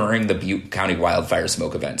during the Butte County wildfire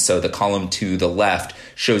smoke event. So the column to the left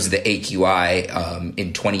shows the AQI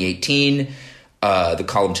in 2018. The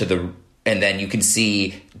column and then you can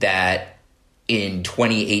see that in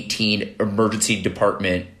 2018, emergency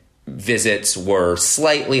department visits were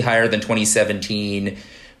slightly higher than 2017,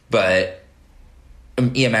 but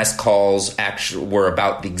EMS calls actually were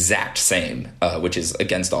about the exact same, which is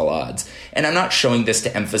against all odds. And I'm not showing this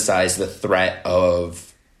to emphasize the threat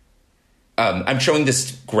of I'm showing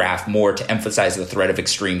this graph more to emphasize the threat of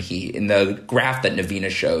extreme heat. In the graph that Navina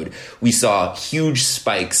showed, we saw huge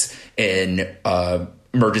spikes in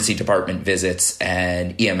emergency department visits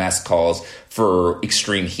and EMS calls for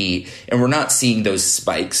extreme heat. And we're not seeing those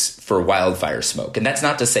spikes for wildfire smoke. And that's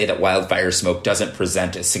not to say that wildfire smoke doesn't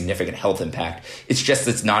present a significant health impact. It's just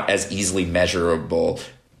it's not as easily measurable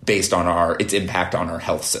based on its impact on our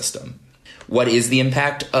health system. What is the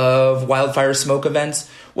impact of wildfire smoke events?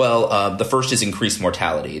 Well, the first is increased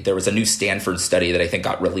mortality. There was a new Stanford study that I think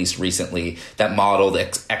got released recently that modeled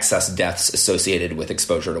excess deaths associated with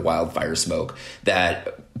exposure to wildfire smoke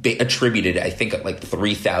that attributed, I think, like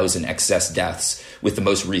 3,000 excess deaths with the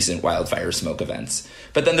most recent wildfire smoke events.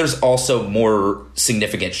 But then there's also more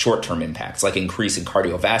significant short-term impacts, like increase in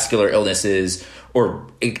cardiovascular illnesses or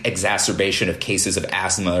exacerbation of cases of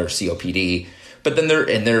asthma or COPD. But then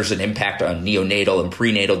there's an impact on neonatal and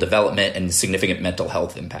prenatal development and significant mental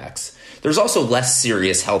health impacts. There's also less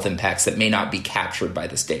serious health impacts that may not be captured by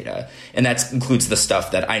this data. And that includes the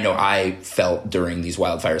stuff that I know I felt during these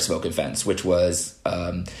wildfire smoke events, which was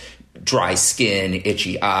dry skin,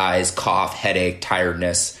 itchy eyes, cough, headache,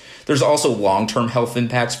 tiredness. There's also long-term health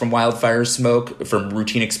impacts from wildfire smoke, from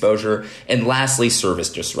routine exposure. And lastly, service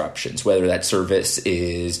disruptions, whether that service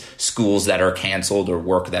is schools that are canceled or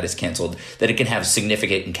work that is canceled, that it can have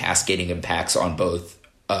significant and cascading impacts on both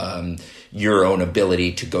your own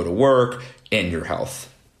ability to go to work and your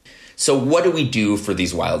health. So what do we do for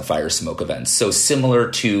these wildfire smoke events? So similar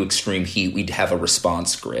to extreme heat, we'd have a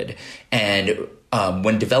response grid. And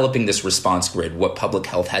when developing this response grid, what public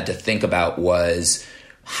health had to think about was,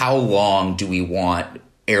 how long do we want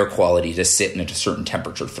air quality to sit in a certain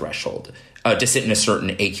temperature threshold, to sit in a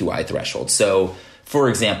certain AQI threshold? So, for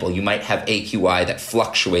example, you might have AQI that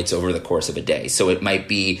fluctuates over the course of a day. So it might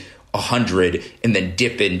be 100 and then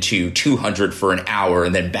dip into 200 for an hour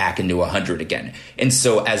and then back into 100 again. And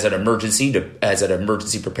so as an emergency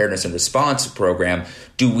preparedness and response program,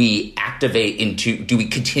 do we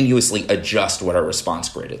continuously adjust what our response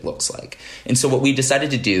grid looks like? And so what we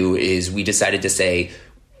decided to do is we decided to say,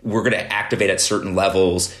 we're going to activate at certain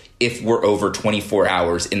levels if we're over 24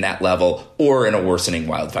 hours in that level or in a worsening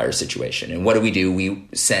wildfire situation. And what do?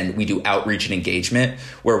 We do outreach and engagement,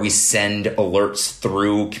 where we send alerts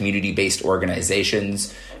through community-based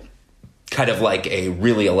organizations, kind of like a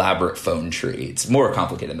really elaborate phone tree. It's more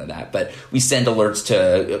complicated than that, but we send alerts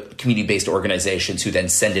to community-based organizations who then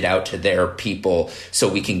send it out to their people so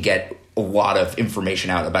we can get a lot of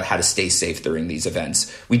information out about how to stay safe during these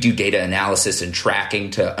events. We do data analysis and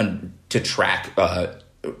tracking to track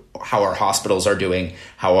how our hospitals are doing,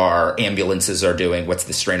 how our ambulances are doing, what's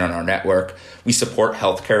the strain on our network. We support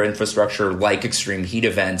healthcare infrastructure like extreme heat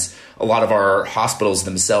events. A lot of our hospitals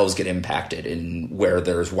themselves get impacted, and where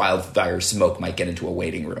there's wildfire smoke might get into a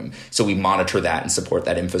waiting room. So we monitor that and support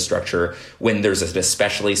that infrastructure. When there's an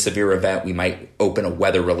especially severe event, we might open a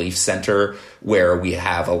weather relief center where we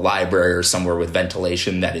have a library or somewhere with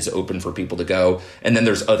ventilation that is open for people to go. And then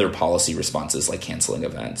there's other policy responses like canceling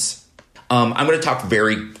events. I'm going to talk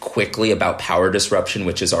very quickly about power disruption,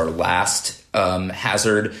 which is our last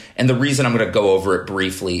hazard. And the reason I'm going to go over it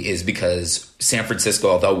briefly is because San Francisco,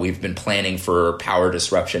 although we've been planning for power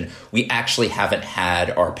disruption, we actually haven't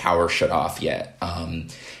had our power shut off yet.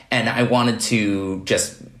 And I wanted to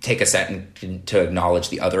just take a second to acknowledge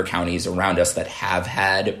the other counties around us that have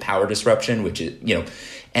had power disruption, which is,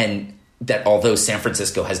 and that although San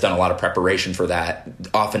Francisco has done a lot of preparation for that,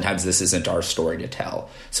 oftentimes this isn't our story to tell.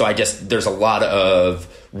 So there's a lot of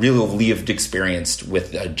real lived experience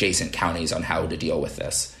with adjacent counties on how to deal with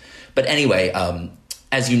this. But anyway,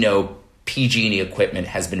 as you know, PG&E equipment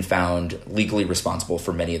has been found legally responsible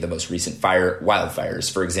for many of the most recent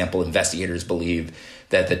wildfires. For example, investigators believe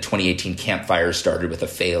that the 2018 Camp Fire started with a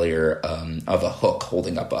failure of a hook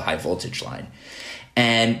holding up a high voltage line.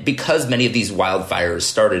 And because many of these wildfires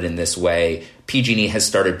started in this way, PG&E has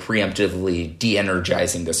started preemptively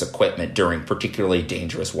de-energizing this equipment during particularly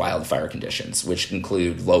dangerous wildfire conditions, which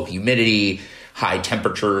include low humidity, high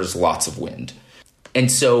temperatures, lots of wind. And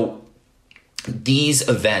so these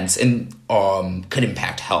events could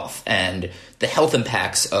impact health, and the health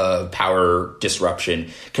impacts of power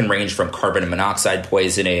disruption can range from carbon monoxide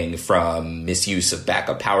poisoning, from misuse of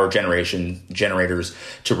backup power generators,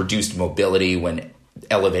 to reduced mobility when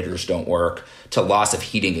elevators don't work, to loss of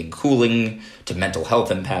heating and cooling, to mental health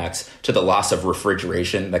impacts, to the loss of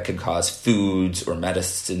refrigeration that could cause foods or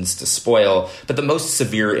medicines to spoil. But the most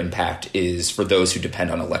severe impact is for those who depend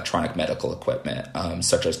on electronic medical equipment,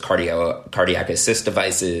 such as cardiac assist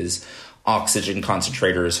devices, oxygen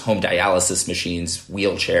concentrators, home dialysis machines,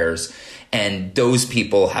 wheelchairs, and those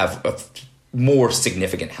people have a more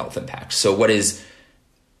significant health impact. So what is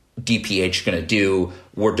DPH going to do?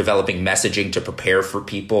 We're developing messaging to prepare for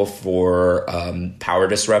people for power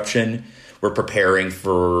disruption. We're doing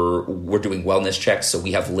wellness checks. So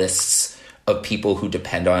we have lists of people who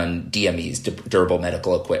depend on DMEs, durable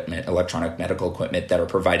medical equipment, electronic medical equipment, that are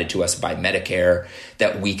provided to us by Medicare,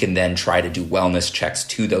 that we can then try to do wellness checks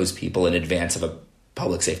to those people in advance of a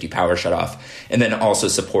public safety power shutoff, and then also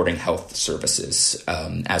supporting health services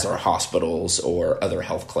as our hospitals or other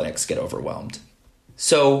health clinics get overwhelmed.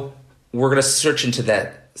 So we're going to search into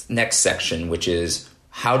that next section, which is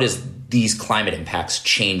how does these climate impacts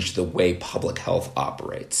change the way public health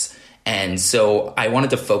operates? And so I wanted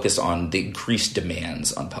to focus on the increased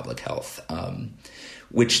demands on public health,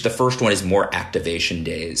 which the first one is more activation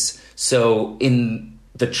days. So in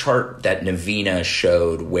the chart that Navina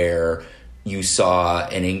showed, where you saw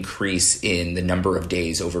an increase in the number of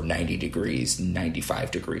days over 90 degrees, 95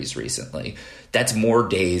 degrees recently, that's more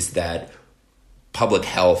days that public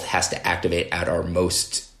health has to activate at our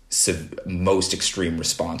most extreme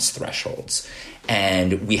response thresholds.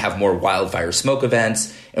 And we have more wildfire smoke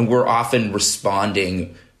events, and we're often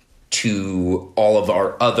responding to all of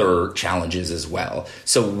our other challenges as well.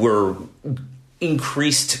 So we're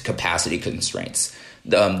increased capacity constraints.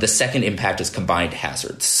 The second impact is combined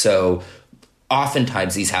hazards. So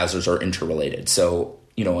oftentimes these hazards are interrelated. So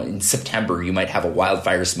in September, you might have a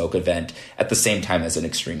wildfire smoke event at the same time as an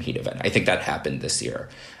extreme heat event. I think that happened this year.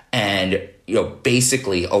 And,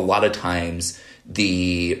 basically a lot of times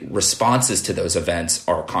the responses to those events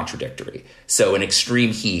are contradictory. So in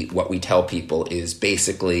extreme heat, what we tell people is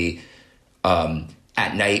basically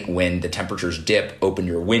at night when the temperatures dip, open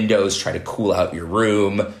your windows, try to cool out your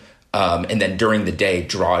room. And then during the day,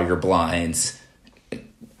 draw your blinds,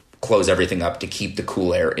 close everything up to keep the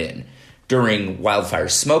cool air in. During wildfire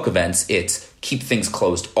smoke events, it's keep things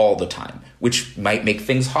closed all the time, which might make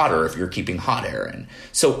things hotter if you're keeping hot air in.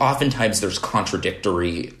 So oftentimes there's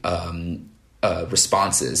contradictory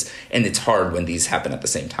responses, and it's hard when these happen at the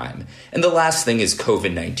same time. And the last thing is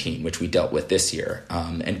COVID-19, which we dealt with this year.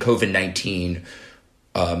 And COVID-19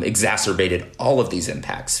 exacerbated all of these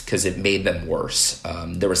impacts because it made them worse.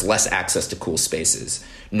 There was less access to cool spaces.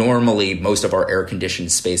 Normally, most of our air-conditioned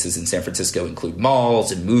spaces in San Francisco include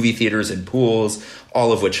malls and movie theaters and pools,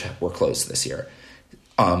 all of which were closed this year.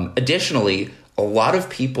 Additionally, a lot of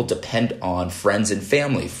people depend on friends and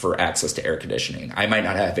family for access to air conditioning. I might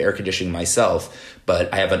not have air conditioning myself,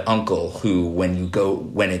 but I have an uncle who,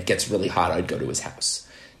 when it gets really hot, I'd go to his house.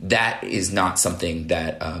 That is not something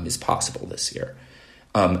that is possible this year.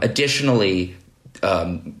 Additionally,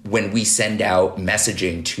 when we send out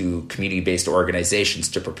messaging to community-based organizations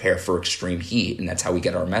to prepare for extreme heat, and that's how we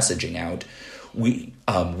get our messaging out,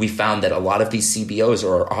 we found that a lot of these CBOs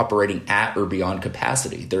are operating at or beyond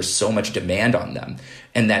capacity. There's so much demand on them,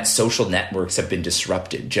 and that social networks have been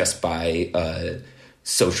disrupted just by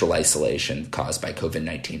social isolation caused by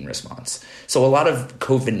COVID-19 response. So a lot of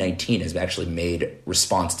COVID-19 has actually made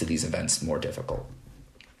response to these events more difficult.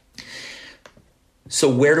 So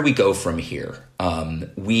where do we go from here?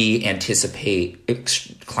 We anticipate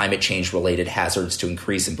climate change-related hazards to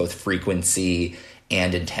increase in both frequency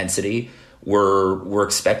and intensity. We're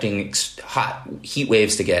expecting hot heat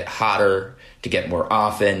waves to get hotter, to get more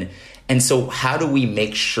often. And so how do we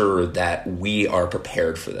make sure that we are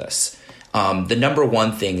prepared for this? The number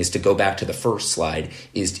one thing is to go back to the first slide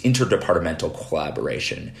is interdepartmental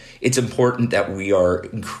collaboration. It's important that we are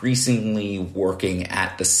increasingly working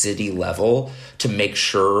at the city level to make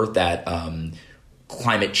sure that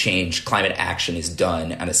climate action is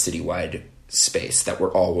done on a citywide space, that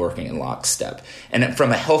we're all working in lockstep. And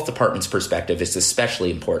from a health department's perspective, it's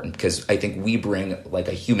especially important because I think we bring like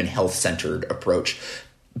a human health centered approach,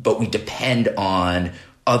 but we depend on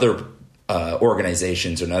other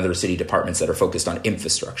organizations and other city departments that are focused on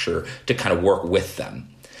infrastructure to kind of work with them.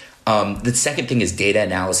 The second thing is data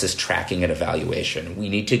analysis, tracking, and evaluation. We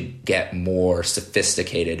need to get more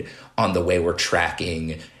sophisticated on the way we're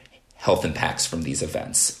tracking health impacts from these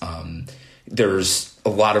events. There's a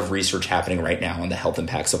lot of research happening right now on the health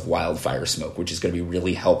impacts of wildfire smoke, which is going to be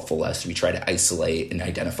really helpful as we try to isolate and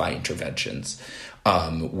identify interventions.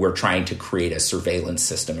 We're trying to create a surveillance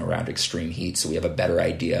system around extreme heat so we have a better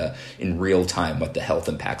idea in real time what the health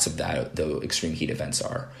impacts of the extreme heat events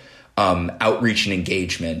are. Outreach and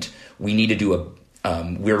engagement,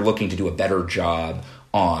 we're looking to do a better job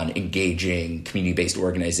on engaging community-based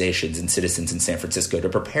organizations and citizens in San Francisco to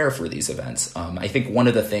prepare for these events. I think one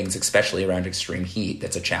of the things, especially around extreme heat,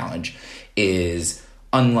 that's a challenge is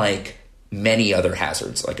unlike many other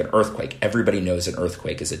hazards, like an earthquake, everybody knows an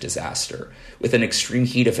earthquake is a disaster. With an extreme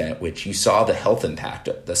heat event, which you saw the health impact,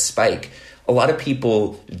 the spike, a lot of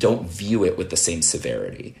people don't view it with the same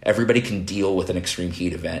severity. Everybody can deal with an extreme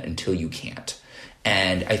heat event until you can't.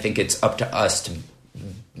 And I think it's up to us to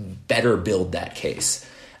better build that case,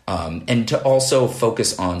 and to also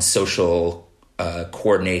focus on social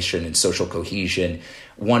coordination and social cohesion,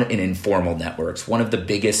 in informal networks. One of the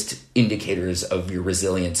biggest indicators of your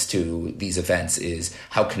resilience to these events is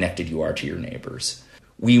how connected you are to your neighbors.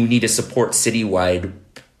 We need to support citywide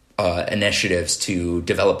initiatives to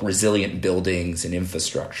develop resilient buildings and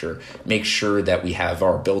infrastructure, make sure that we have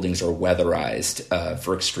our buildings are weatherized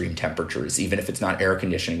for extreme temperatures. Even if it's not air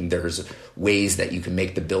conditioning, there's ways that you can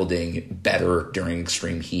make the building better during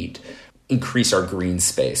extreme heat, increase our green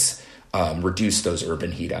space, reduce those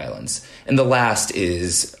urban heat islands. And the last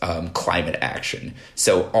is climate action.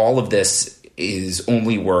 So all of this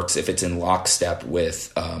only works if it's in lockstep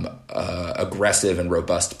with aggressive and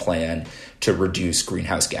robust plan to reduce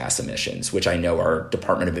greenhouse gas emissions, which I know our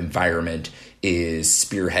Department of Environment is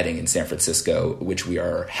spearheading in San Francisco, which we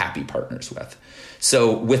are happy partners with.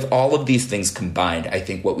 So with all of these things combined, I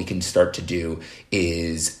think what we can start to do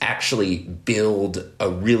is actually build a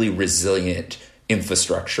really resilient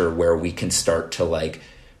infrastructure where we can start to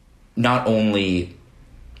not only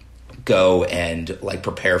go and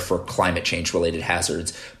prepare for climate change related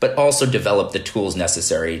hazards, but also develop the tools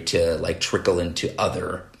necessary to trickle into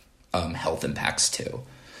other health impacts too.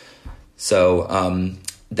 So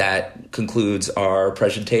that concludes our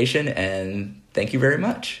presentation, and thank you very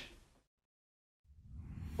much.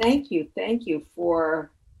 Thank you for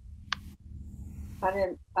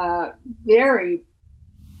a very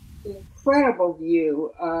incredible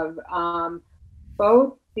view of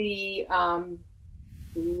both the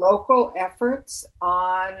local efforts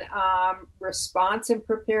on response and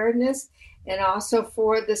preparedness, and also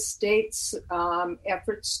for the state's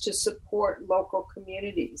efforts to support local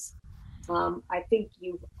communities. I think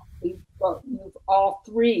you've all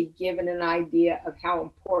three given an idea of how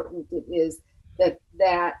important it is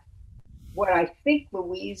that what I think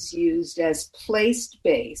Louise used as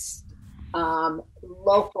place-based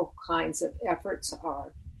local kinds of efforts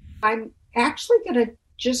are. I'm actually going to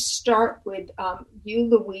just start with you,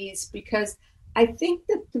 Louise, because I think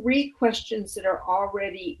the three questions that are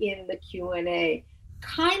already in the Q&A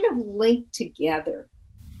kind of link together.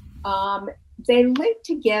 They link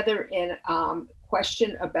together in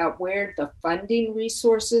question about where the funding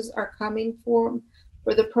resources are coming from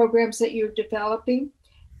for the programs that you're developing.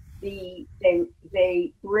 They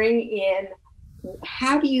bring in,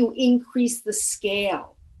 how do you increase the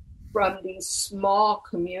scale from these small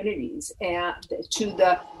communities and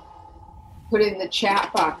to put in the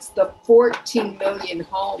chat box, the 14 million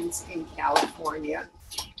homes in California.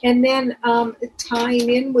 And then tying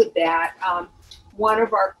in with that, one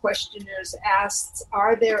of our questioners asks,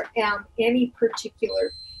 are there any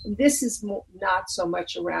particular, and this is not so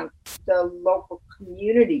much around the local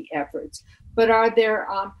community efforts, but are there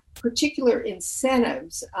particular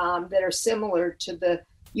incentives that are similar to the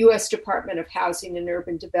U.S. Department of Housing and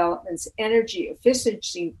Urban Development's energy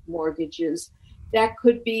efficiency mortgages that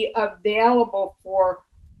could be available for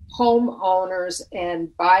homeowners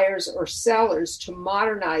and buyers or sellers to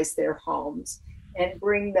modernize their homes and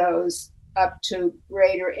bring those up to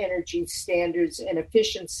greater energy standards and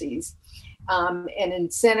efficiencies? and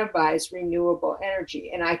incentivize renewable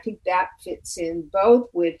energy. And I think that fits in both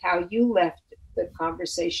with how you left the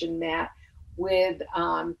conversation, Matt, with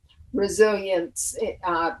resilience,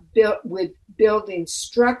 with building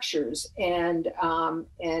structures and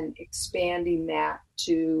expanding that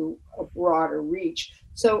to a broader reach.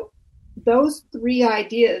 So those three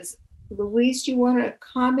ideas, Louise, do you want to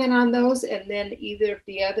comment on those, and then either of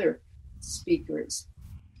the other speakers?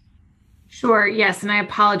 Sure. Yes, and I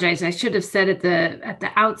apologize. I should have said at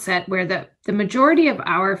the outset where the majority of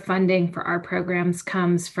our funding for our programs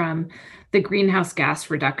comes from the Greenhouse Gas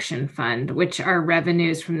Reduction Fund, which are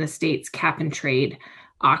revenues from the state's cap and trade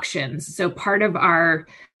auctions. So part of our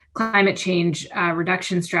climate change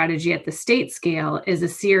reduction strategy at the state scale is a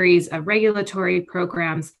series of regulatory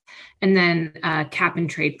programs and then a cap and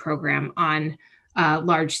trade program on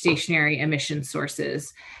large stationary emission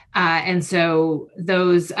sources. And so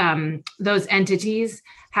those entities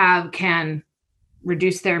can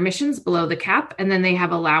reduce their emissions below the cap, and then they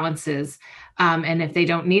have allowances. And if they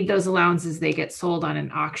don't need those allowances, they get sold on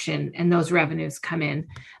an auction, and those revenues come in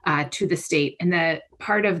to the state. And the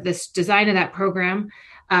part of this design of that program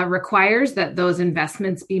requires that those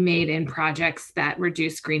investments be made in projects that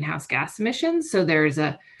reduce greenhouse gas emissions. So there's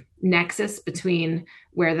a nexus between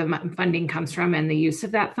where the funding comes from and the use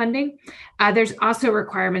of that funding. There's also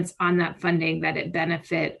requirements on that funding that it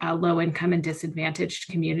benefit low-income and disadvantaged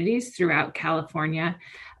communities throughout California.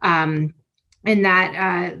 And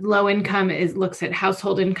that low income looks at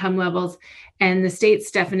household income levels, and the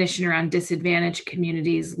state's definition around disadvantaged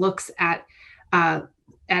communities looks at a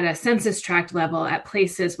census tract level at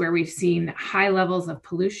places where we've seen high levels of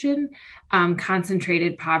pollution,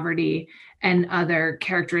 concentrated poverty, and other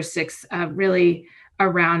characteristics really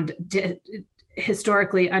around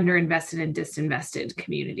historically underinvested and disinvested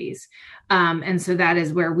communities. And so that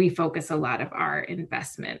is where we focus a lot of our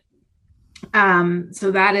investment. So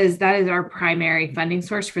that is our primary funding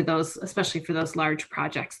source for those, especially for those large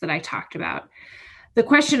projects that I talked about. The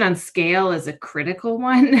question on scale is a critical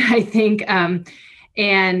one, I think.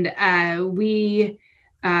 We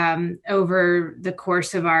over the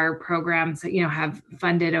course of our programs, have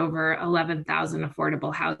funded over 11,000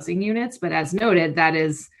 affordable housing units. But as noted, that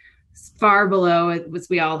is far below, as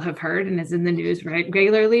we all have heard and is in the news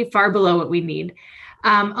regularly, far below what we need.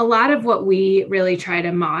 A lot of what we really try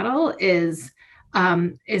to model is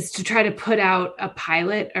to try to put out a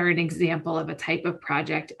pilot or an example of a type of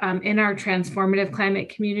project. In our transformative climate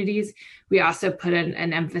communities, we also put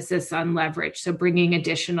an emphasis on leverage, so bringing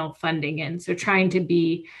additional funding in. So trying to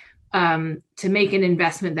make an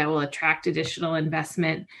investment that will attract additional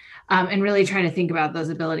investment, and really trying to think about those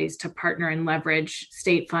abilities to partner and leverage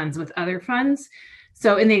state funds with other funds.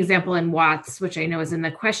 So in the example in Watts, which I know is in the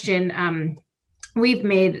question, we've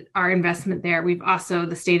made our investment there.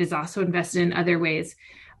 The state has also invested in other ways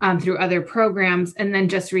through other programs. And then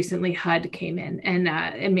just recently HUD came in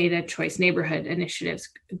and made a Choice Neighborhood Initiatives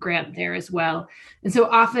grant there as well. And so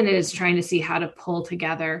often it is trying to see how to pull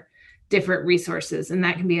together different resources, and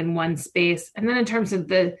that can be in one space. And then in terms of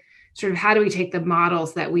the sort of how do we take the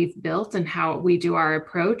models that we've built and how we do our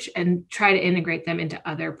approach and try to integrate them into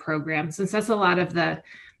other programs. Since that's a lot of the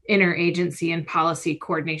interagency and policy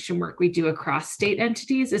coordination work we do across state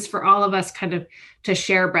entities, is for all of us kind of to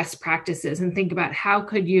share best practices and think about how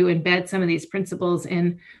could you embed some of these principles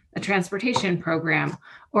in a transportation program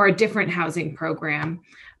or a different housing program,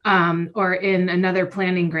 or in another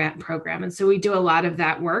planning grant program. And so we do a lot of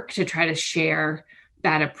that work to try to share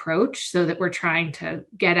that approach so that we're trying to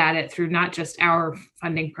get at it through not just our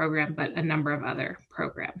funding program, but a number of other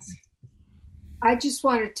programs. I just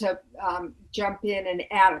wanted to jump in and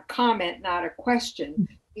add a comment, not a question.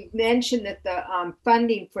 You've mentioned that the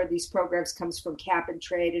funding for these programs comes from cap and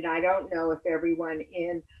trade, and I don't know if everyone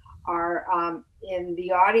in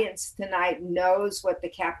the audience tonight knows what the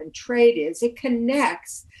cap and trade is. It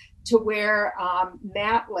connects to where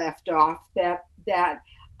Matt left off, that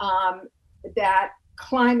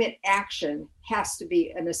climate action has to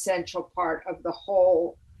be an essential part of the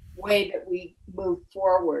whole way that we move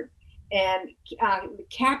forward. And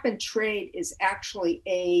cap and trade is actually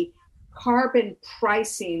a carbon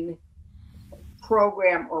pricing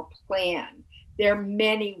program or plan. There are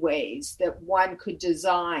many ways that one could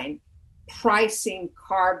design pricing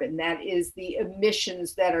carbon, that is the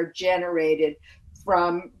emissions that are generated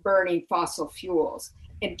from burning fossil fuels.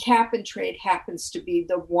 And cap and trade happens to be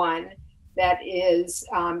the one that is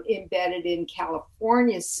embedded in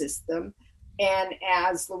California's system. And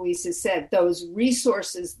as Louise has said, those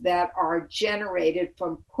resources that are generated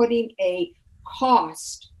from putting a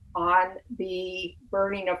cost on the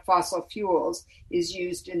burning of fossil fuels is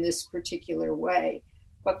used in this particular way.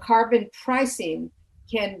 But carbon pricing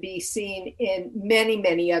can be seen in many,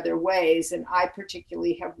 many other ways. And I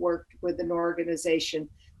particularly have worked with an organization,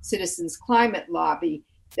 Citizens Climate Lobby,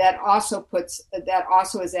 that also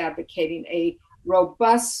is advocating a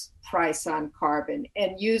robust price on carbon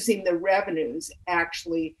and using the revenues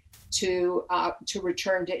actually to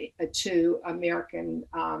return to American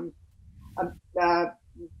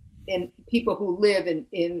in people who live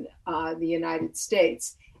in the United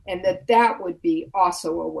States, and that would be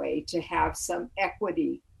also a way to have some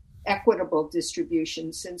equitable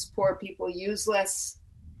distribution, since poor people use less,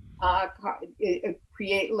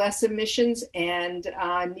 create less emissions, and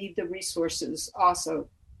need the resources also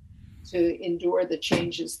to endure the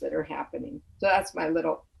changes that are happening. So that's my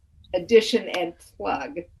little addition and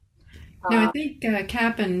plug. Now, I think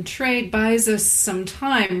cap and trade buys us some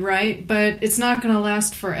time, right? But it's not going to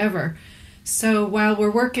last forever. So while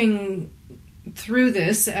we're working through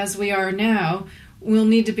this, as we are now, we'll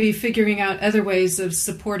need to be figuring out other ways of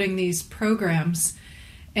supporting these programs.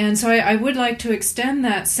 And so I would like to extend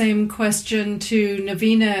that same question to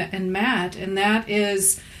Navina and Matt, and that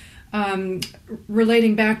is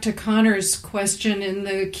relating back to Connor's question in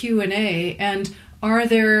the Q&A. And are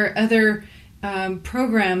there other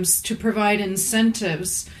programs to provide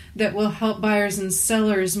incentives that will help buyers and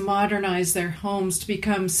sellers modernize their homes to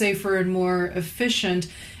become safer and more efficient?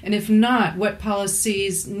 And if not, what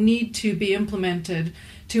policies need to be implemented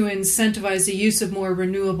to incentivize the use of more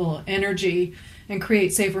renewable energy and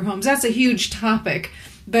create safer homes? That's a huge topic.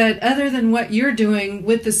 But other than what you're doing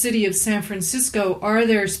with the city of San Francisco, are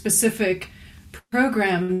there specific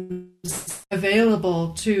programs available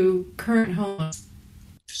to current homeowners?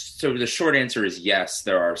 So the short answer is yes,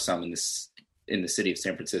 there are some in the city of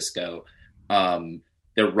San Francisco.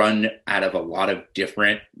 They're run out of a lot of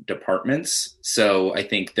different departments. So I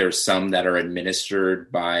think there's some that are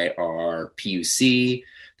administered by our PUC.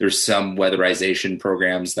 There's some weatherization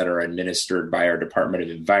programs that are administered by our Department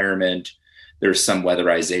of Environment. There's some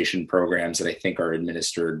weatherization programs that I think are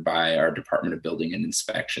administered by our Department of Building and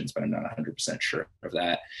Inspections, but I'm not 100% sure of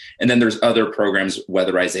that. And then there's other programs,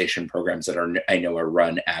 weatherization programs that I know are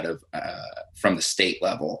run out of from the state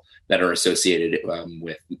level that are associated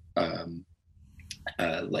with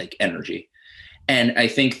like energy. And I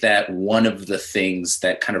think that one of the things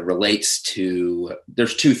that kind of relates to,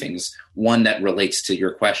 there's two things. One that relates to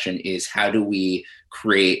your question is, how do we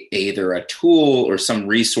create either a tool or some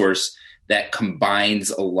resource that combines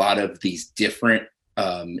a lot of these different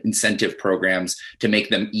incentive programs to make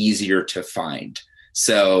them easier to find.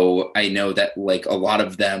 So I know that like a lot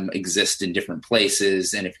of them exist in different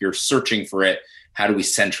places. And if you're searching for it, how do we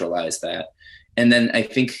centralize that? And then I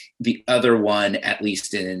think the other one, at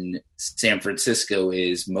least in San Francisco,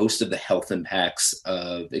 is most of the health impacts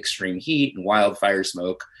of extreme heat and wildfire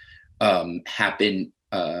smoke happen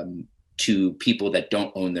to people that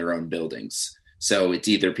don't own their own buildings. So it's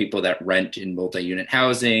either people that rent in multi-unit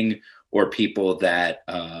housing or people that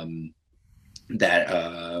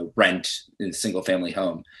rent in a single-family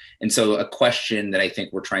home. And so a question that I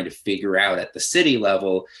think we're trying to figure out at the city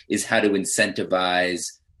level is how to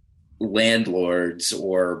incentivize landlords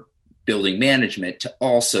or building management to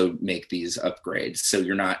also make these upgrades. So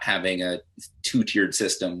you're not having a two-tiered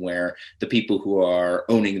system where the people who are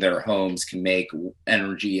owning their homes can make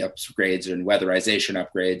energy upgrades and weatherization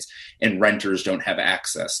upgrades, and renters don't have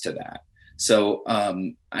access to that. So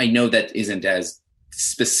I know that isn't as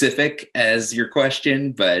specific as your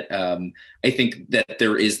question, but I think that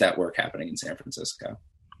there is that work happening in San Francisco.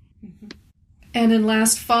 Mm-hmm. And in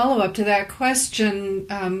last follow-up to that question,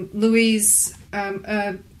 Louise,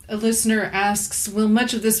 a listener asks, will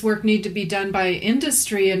much of this work need to be done by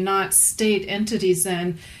industry and not state entities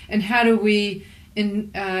then? And how do we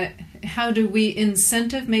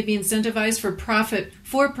incentivize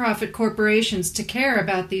for-profit corporations to care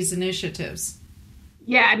about these initiatives?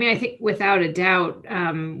 Yeah, I mean, I think without a doubt,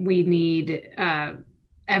 we need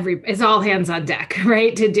it's all hands on deck,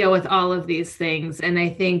 right, to deal with all of these things. And I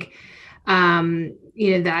think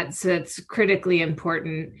that's critically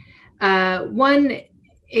important. One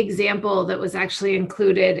example that was actually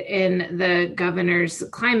included in the governor's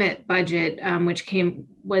climate budget, which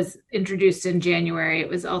was introduced in January. It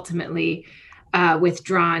was ultimately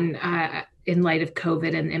withdrawn in light of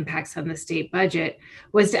COVID and impacts on the state budget,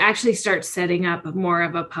 was to actually start setting up more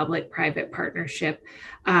of a public-private partnership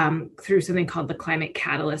through something called the Climate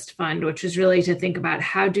Catalyst Fund, which is really to think about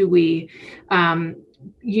how do we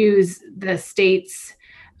use the state's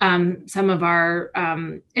some of our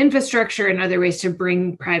infrastructure and other ways to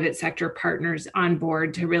bring private sector partners on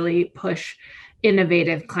board to really push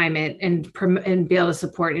innovative climate and be able to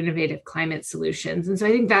support innovative climate solutions. And so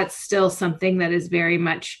I think that's still something that is very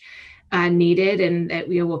much needed and that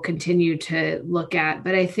we will continue to look at.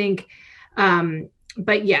 But I think,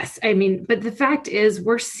 but yes, I mean, but the fact is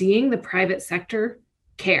we're seeing the private sector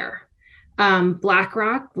care.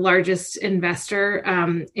 BlackRock, largest investor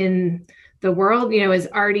in the world, is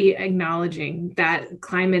already acknowledging that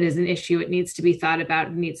climate is an issue. It needs to be thought about.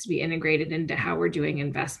 It needs to be integrated into how we're doing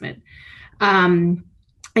investment. And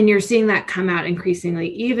you're seeing that come out increasingly,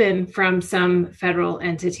 even from some federal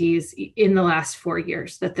entities in the last 4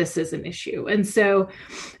 years, that this is an issue. And so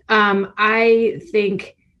I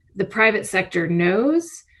think the private sector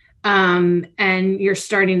knows, and you're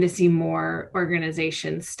starting to see more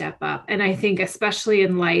organizations step up. And I think especially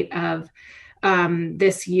in light of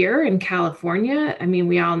this year in California, I mean,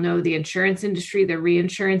 we all know the insurance industry, the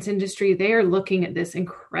reinsurance industry, they are looking at this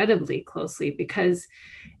incredibly closely because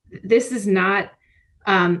this is not,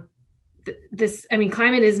 climate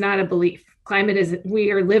is not a belief.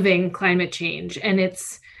 We are living climate change, and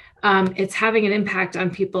it's having an impact on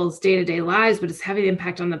people's day-to-day lives, but it's having an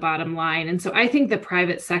impact on the bottom line. And so I think the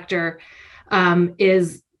private sector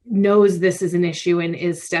knows this is an issue and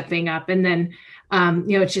is stepping up. And then,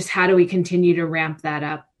 it's just how do we continue to ramp that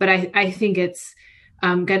up? But I think it's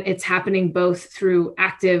happening both through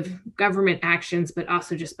active government actions, but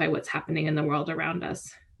also just by what's happening in the world around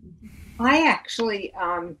us. I actually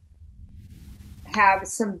have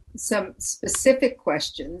some specific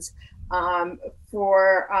questions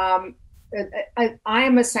for. I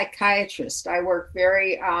am a psychiatrist. I work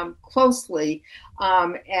very closely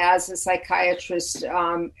as a psychiatrist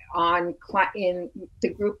in the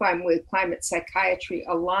group I'm with, Climate Psychiatry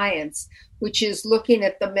Alliance, which is looking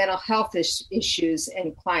at the mental health issues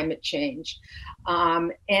and climate change.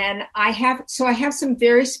 And I have some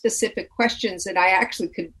very specific questions that I actually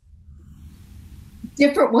could,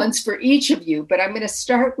 different ones for each of you, but I'm going to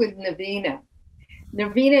start with Navina.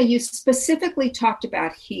 Navina, you specifically talked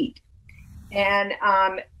about heat. And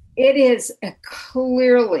it is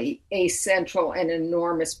clearly a central and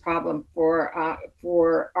enormous problem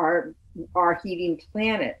for our heating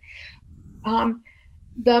planet.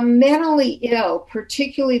 The mentally ill,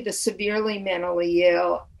 particularly the severely mentally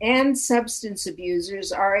ill and substance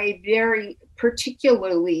abusers, are a very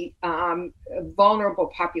particularly vulnerable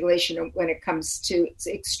population when it comes to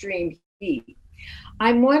extreme heat.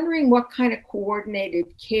 I'm wondering what kind of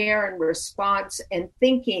coordinated care and response and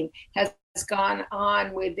thinking has gone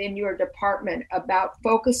on within your department about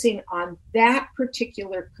focusing on that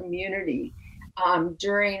particular community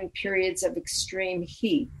during periods of extreme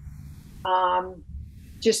heat.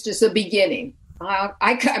 Just as a beginning,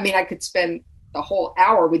 I could spend the whole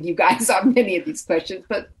hour with you guys on many of these questions,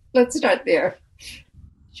 but let's start there.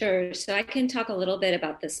 Sure. So I can talk a little bit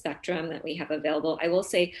about the spectrum that we have available. I will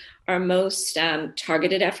say our most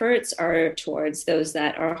targeted efforts are towards those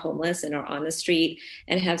that are homeless and are on the street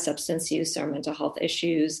and have substance use or mental health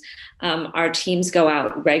issues. Our teams go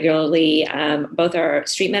out regularly, both our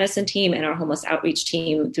street medicine team and our homeless outreach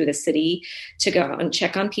team through the city, to go out and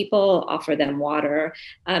check on people, offer them water,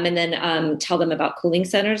 and then tell them about cooling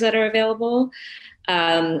centers that are available.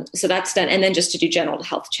 So that's done. And then just to do general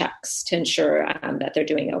health checks to ensure that they're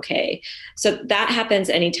doing okay. So that happens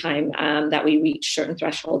anytime that we reach certain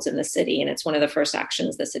thresholds in the city. And it's one of the first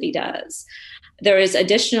actions the city does. There is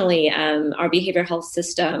additionally our behavioral health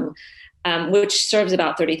system, which serves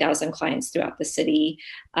about 30,000 clients throughout the city,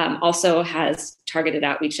 also has targeted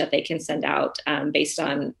outreach that they can send out based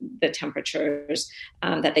on the temperatures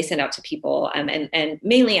that they send out to people, and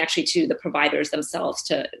mainly actually to the providers themselves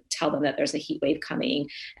to tell them that there's a heat wave coming.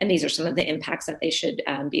 And these are some of the impacts that they should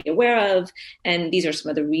be aware of. And these are some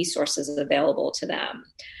of the resources available to them.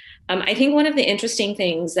 I think one of the interesting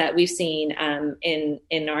things that we've seen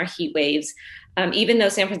in our heat waves, even though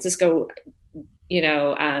San Francisco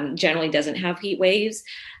generally doesn't have heat waves.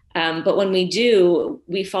 But when we do,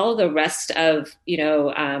 we follow the rest of,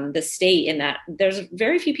 the state in that there's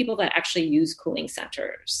very few people that actually use cooling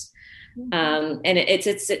centers. And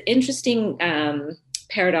it's an interesting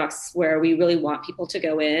paradox where we really want people to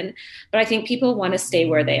go in, but I think people want to stay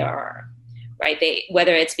where they are. Right?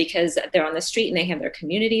 Whether it's because they're on the street and they have their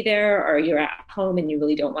community there, or you're at home and you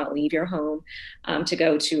really don't want to leave your home to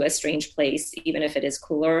go to a strange place, even if it is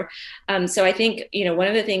cooler. So I think, one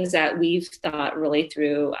of the things that we've thought really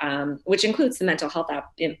through, which includes the mental health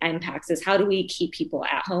impacts, is how do we keep people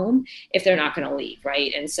at home if they're not going to leave,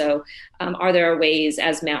 right? And so are there ways,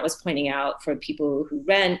 as Matt was pointing out, for people who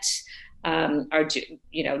rent,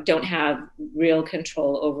 don't have real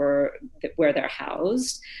control over where they're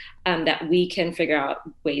housed, that we can figure out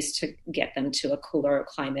ways to get them to a cooler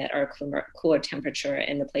climate or a cooler temperature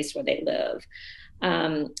in the place where they live.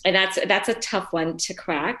 And that's a tough one to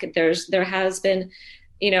crack. There has been,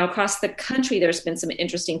 across the country, there's been some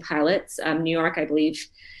interesting pilots. New York, I believe,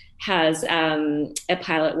 has a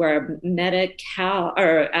pilot where Medi-Cal,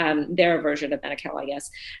 or their version of Medi-Cal, I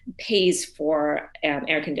guess, pays for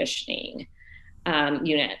air conditioning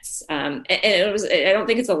units. And I don't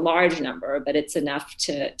think it's a large number, but it's enough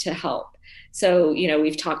to help. So,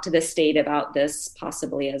 we've talked to the state about this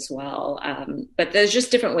possibly as well. But there's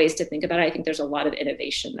just different ways to think about it. I think there's a lot of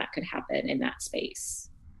innovation that could happen in that space.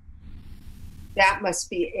 That must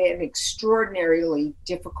be an extraordinarily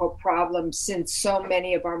difficult problem, since so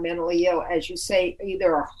many of our mentally ill, as you say,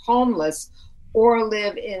 either are homeless or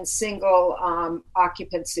live in single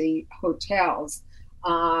occupancy hotels,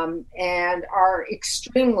 and are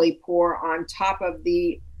extremely poor on top of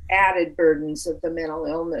the added burdens of the mental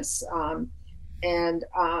illness, and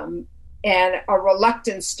a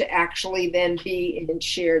reluctance to actually then be in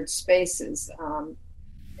shared spaces.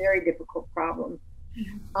 Very difficult problem.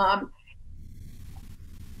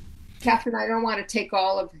 Catherine, I don't want to take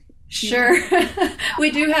all of. Sure. We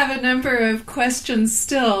do have a number of questions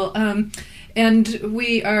still, and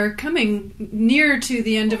we are coming near to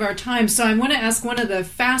the end of our time. So I want to ask one of the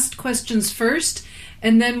fast questions first,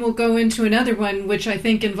 and then we'll go into another one, which I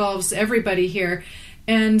think involves everybody here.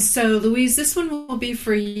 And so, Louise, this one will be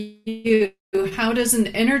for you. How does an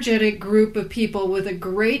energetic group of people with a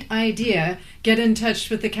great idea get in touch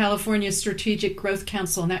with the California Strategic Growth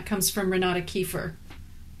Council? And that comes from Renata Kiefer.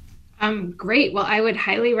 Great. Well, I would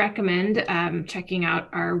highly recommend checking out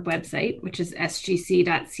our website, which is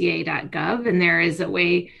sgc.ca.gov. And there is a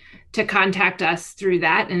way to contact us through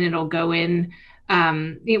that, and it'll go in.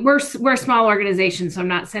 We're a small organization, so I'm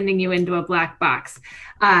not sending you into a black box.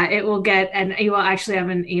 It will get, and you will actually have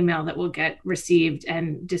an email that will get received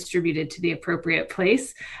and distributed to the appropriate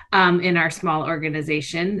place in our small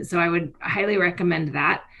organization. So I would highly recommend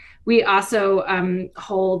that. We also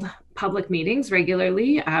hold public meetings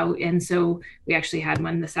regularly, and so we actually had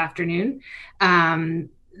one this afternoon.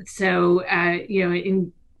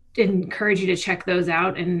 Encourage you to check those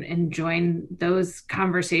out and join those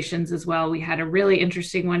conversations as well. We had a really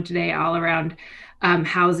interesting one today all around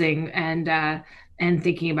housing and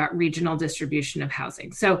thinking about regional distribution of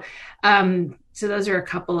housing. So those are a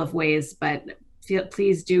couple of ways, but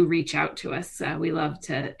please do reach out to us. We love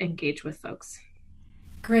to engage with folks.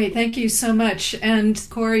 Great, thank you so much. And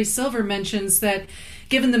Corey Silver mentions that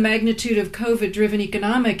given the magnitude of COVID-driven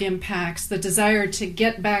economic impacts, the desire to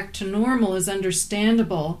get back to normal is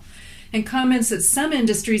understandable, and comments that some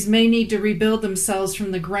industries may need to rebuild themselves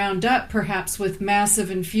from the ground up, perhaps with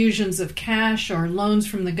massive infusions of cash or loans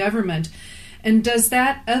from the government. And does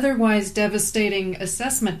that otherwise devastating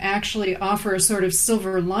assessment actually offer a sort of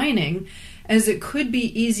silver lining, as it could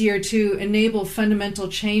be easier to enable fundamental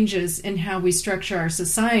changes in how we structure our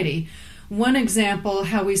society? One example,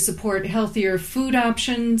 how we support healthier food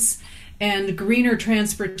options and greener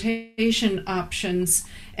transportation options,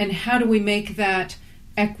 and how do we make that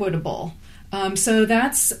equitable? So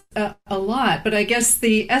that's a lot, but I guess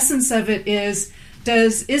the essence of it is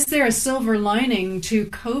there a silver lining to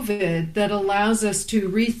COVID that allows us to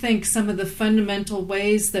rethink some of the fundamental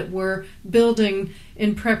ways that we're building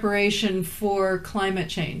in preparation for climate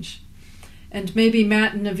change? And maybe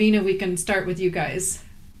Matt and Navina, we can start with you guys.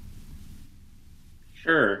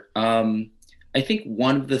 Sure. I think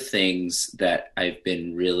one of the things that I've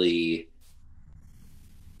been really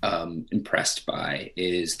impressed by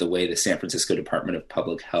is the way the San Francisco Department of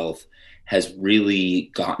Public Health has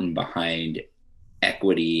really gotten behind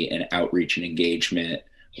equity and outreach and engagement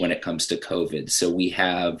when it comes to COVID. So we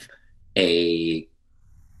have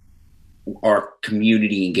our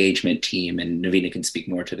community engagement team, and Navina can speak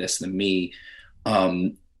more to this than me,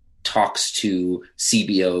 talks to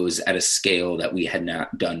CBOs at a scale that we had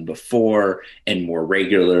not done before and more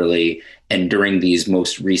regularly. And during these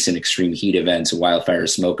most recent extreme heat events, wildfire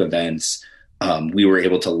smoke events, we were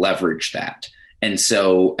able to leverage that. And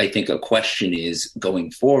so I think a question is going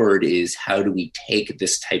forward is, how do we take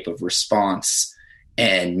this type of response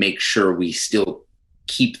and make sure we still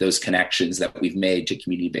keep those connections that we've made to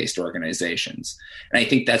community-based organizations? And I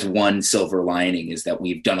think that's one silver lining, is that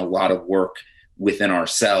we've done a lot of work within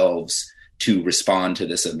ourselves to respond to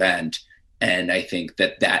this event. And I think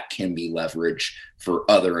that can be leveraged for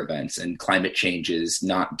other events. And climate change is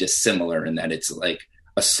not dissimilar in that it's like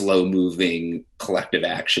a slow-moving collective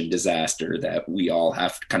action disaster that we all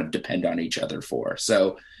have to kind of depend on each other for.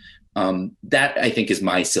 So that, I think, is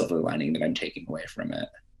my silver lining that I'm taking away from it.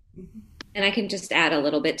 And I can just add a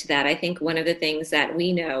little bit to that. I think one of the things that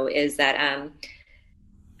we know is that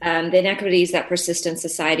the inequities that persist in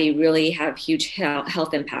society really have huge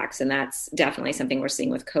health impacts, and that's definitely something we're seeing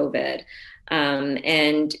with COVID.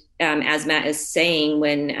 As Matt is saying,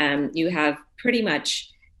 when you have pretty much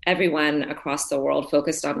everyone across the world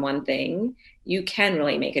focused on one thing, you can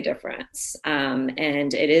really make a difference. And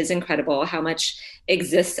it is incredible how much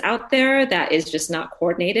exists out there that is just not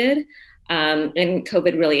coordinated. And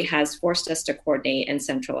COVID really has forced us to coordinate and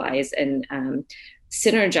centralize and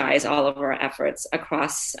synergize all of our efforts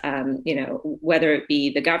across, whether it be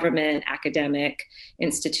the government, academic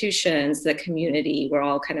institutions, the community. We're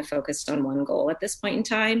all kind of focused on one goal at this point in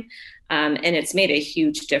time. And it's made a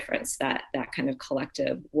huge difference, that kind of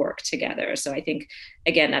collective work together. So I think,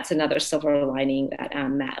 again, that's another silver lining that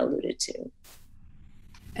Matt alluded to.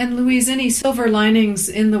 And Louise, any silver linings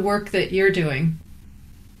in the work that you're doing?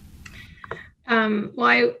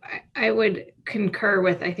 Well, I would concur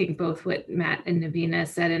with, I think, both what Matt and Navina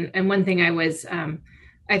said. And one thing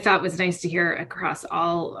I thought was nice to hear across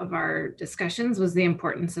all of our discussions was the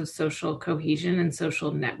importance of social cohesion and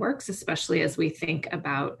social networks, especially as we think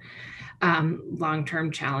about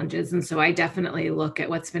long-term challenges. And so I definitely look at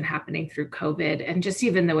what's been happening through COVID, and just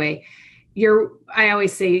even the way I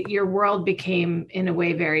always say your world became, in a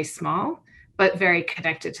way, very small, but very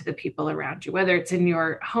connected to the people around you, whether it's in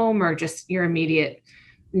your home or just your immediate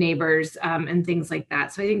neighbors and things like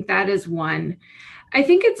that. So I think that is one. I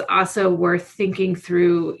think it's also worth thinking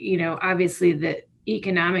through, obviously the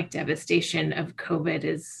economic devastation of COVID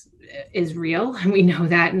is real, and we know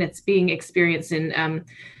that, and it's being experienced in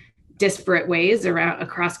disparate ways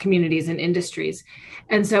across communities and industries.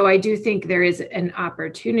 And so I do think there is an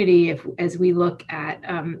opportunity, as we look at,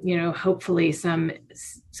 hopefully some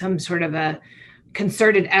sort of a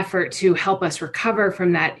concerted effort to help us recover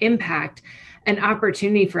from that impact, an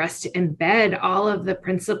opportunity for us to embed all of the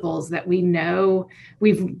principles that we know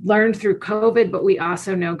we've learned through COVID, but we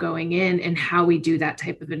also know going in, and how we do that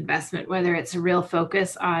type of investment, whether it's a real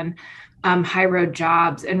focus on high road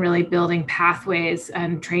jobs and really building pathways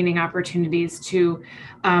and training opportunities to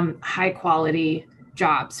high quality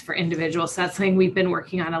jobs for individuals. So that's something we've been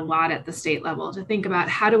working on a lot at the state level, to think about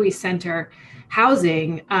how do we center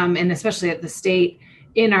housing, and especially at the state,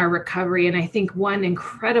 in our recovery. And I think one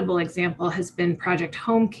incredible example has been Project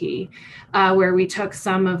Home Key, where we took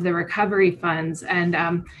some of the recovery funds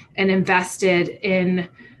and invested in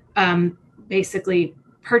basically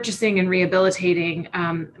purchasing and rehabilitating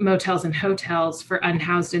motels and hotels for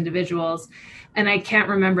unhoused individuals. And I can't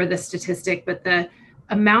remember the statistic, but the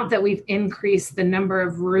amount that we've increased the number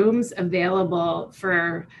of rooms available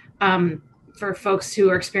for folks who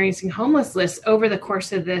are experiencing homelessness over the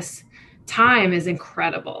course of this time is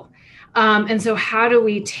incredible. And so how do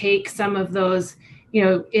we take some of those,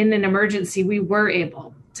 in an emergency, we were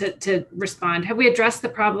able to respond. Have we addressed the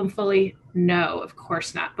problem fully? No, of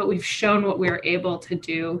course not. But we've shown what we're able to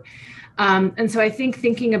do. And so I think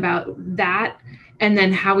thinking about that, and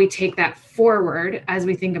then how we take that forward as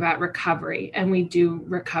we think about recovery, and we do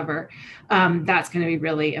recover, that's going to be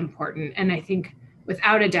really important. And I think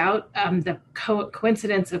without a doubt, the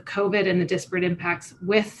coincidence of COVID and the disparate impacts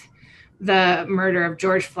with the murder of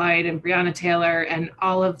George Floyd and Breonna Taylor and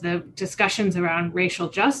all of the discussions around racial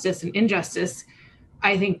justice and injustice,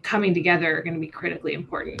 I think coming together are going to be critically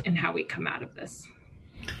important in how we come out of this.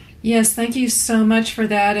 Yes, thank you so much for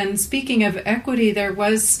that. And speaking of equity, there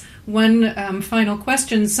was one final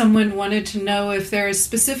question. Someone wanted to know if there is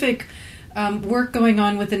specific work going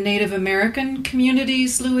on with the Native American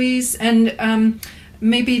communities, Louise, and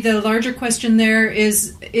maybe the larger question there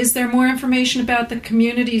is there more information about the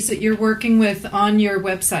communities that you're working with on your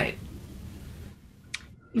website?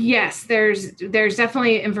 Yes, there's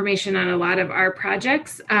definitely information on a lot of our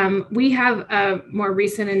projects. We have a more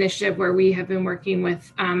recent initiative where we have been working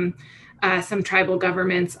with some tribal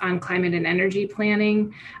governments on climate and energy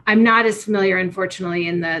planning. I'm not as familiar, unfortunately,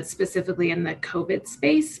 specifically in the COVID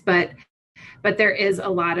space, but there is a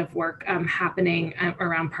lot of work happening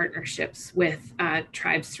around partnerships with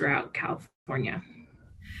tribes throughout California.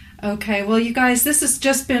 Okay, well, you guys, this has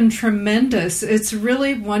just been tremendous. It's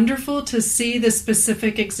really wonderful to see the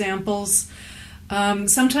specific examples.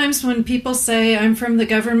 Sometimes when people say, I'm from the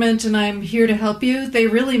government and I'm here to help you, they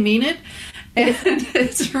really mean it. And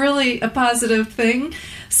it's really a positive thing.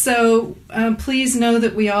 So please know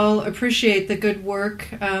that we all appreciate the good work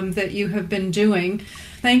that you have been doing.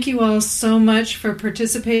 Thank you all so much for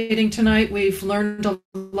participating tonight. We've learned a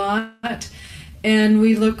lot, and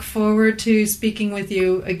we look forward to speaking with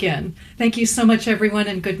you again. Thank you so much, everyone,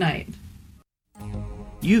 and good night.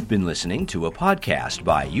 You've been listening to a podcast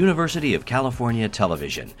by University of California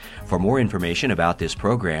Television. For more information about this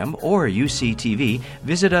program or UCTV,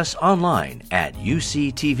 visit us online at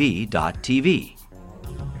uctv.tv.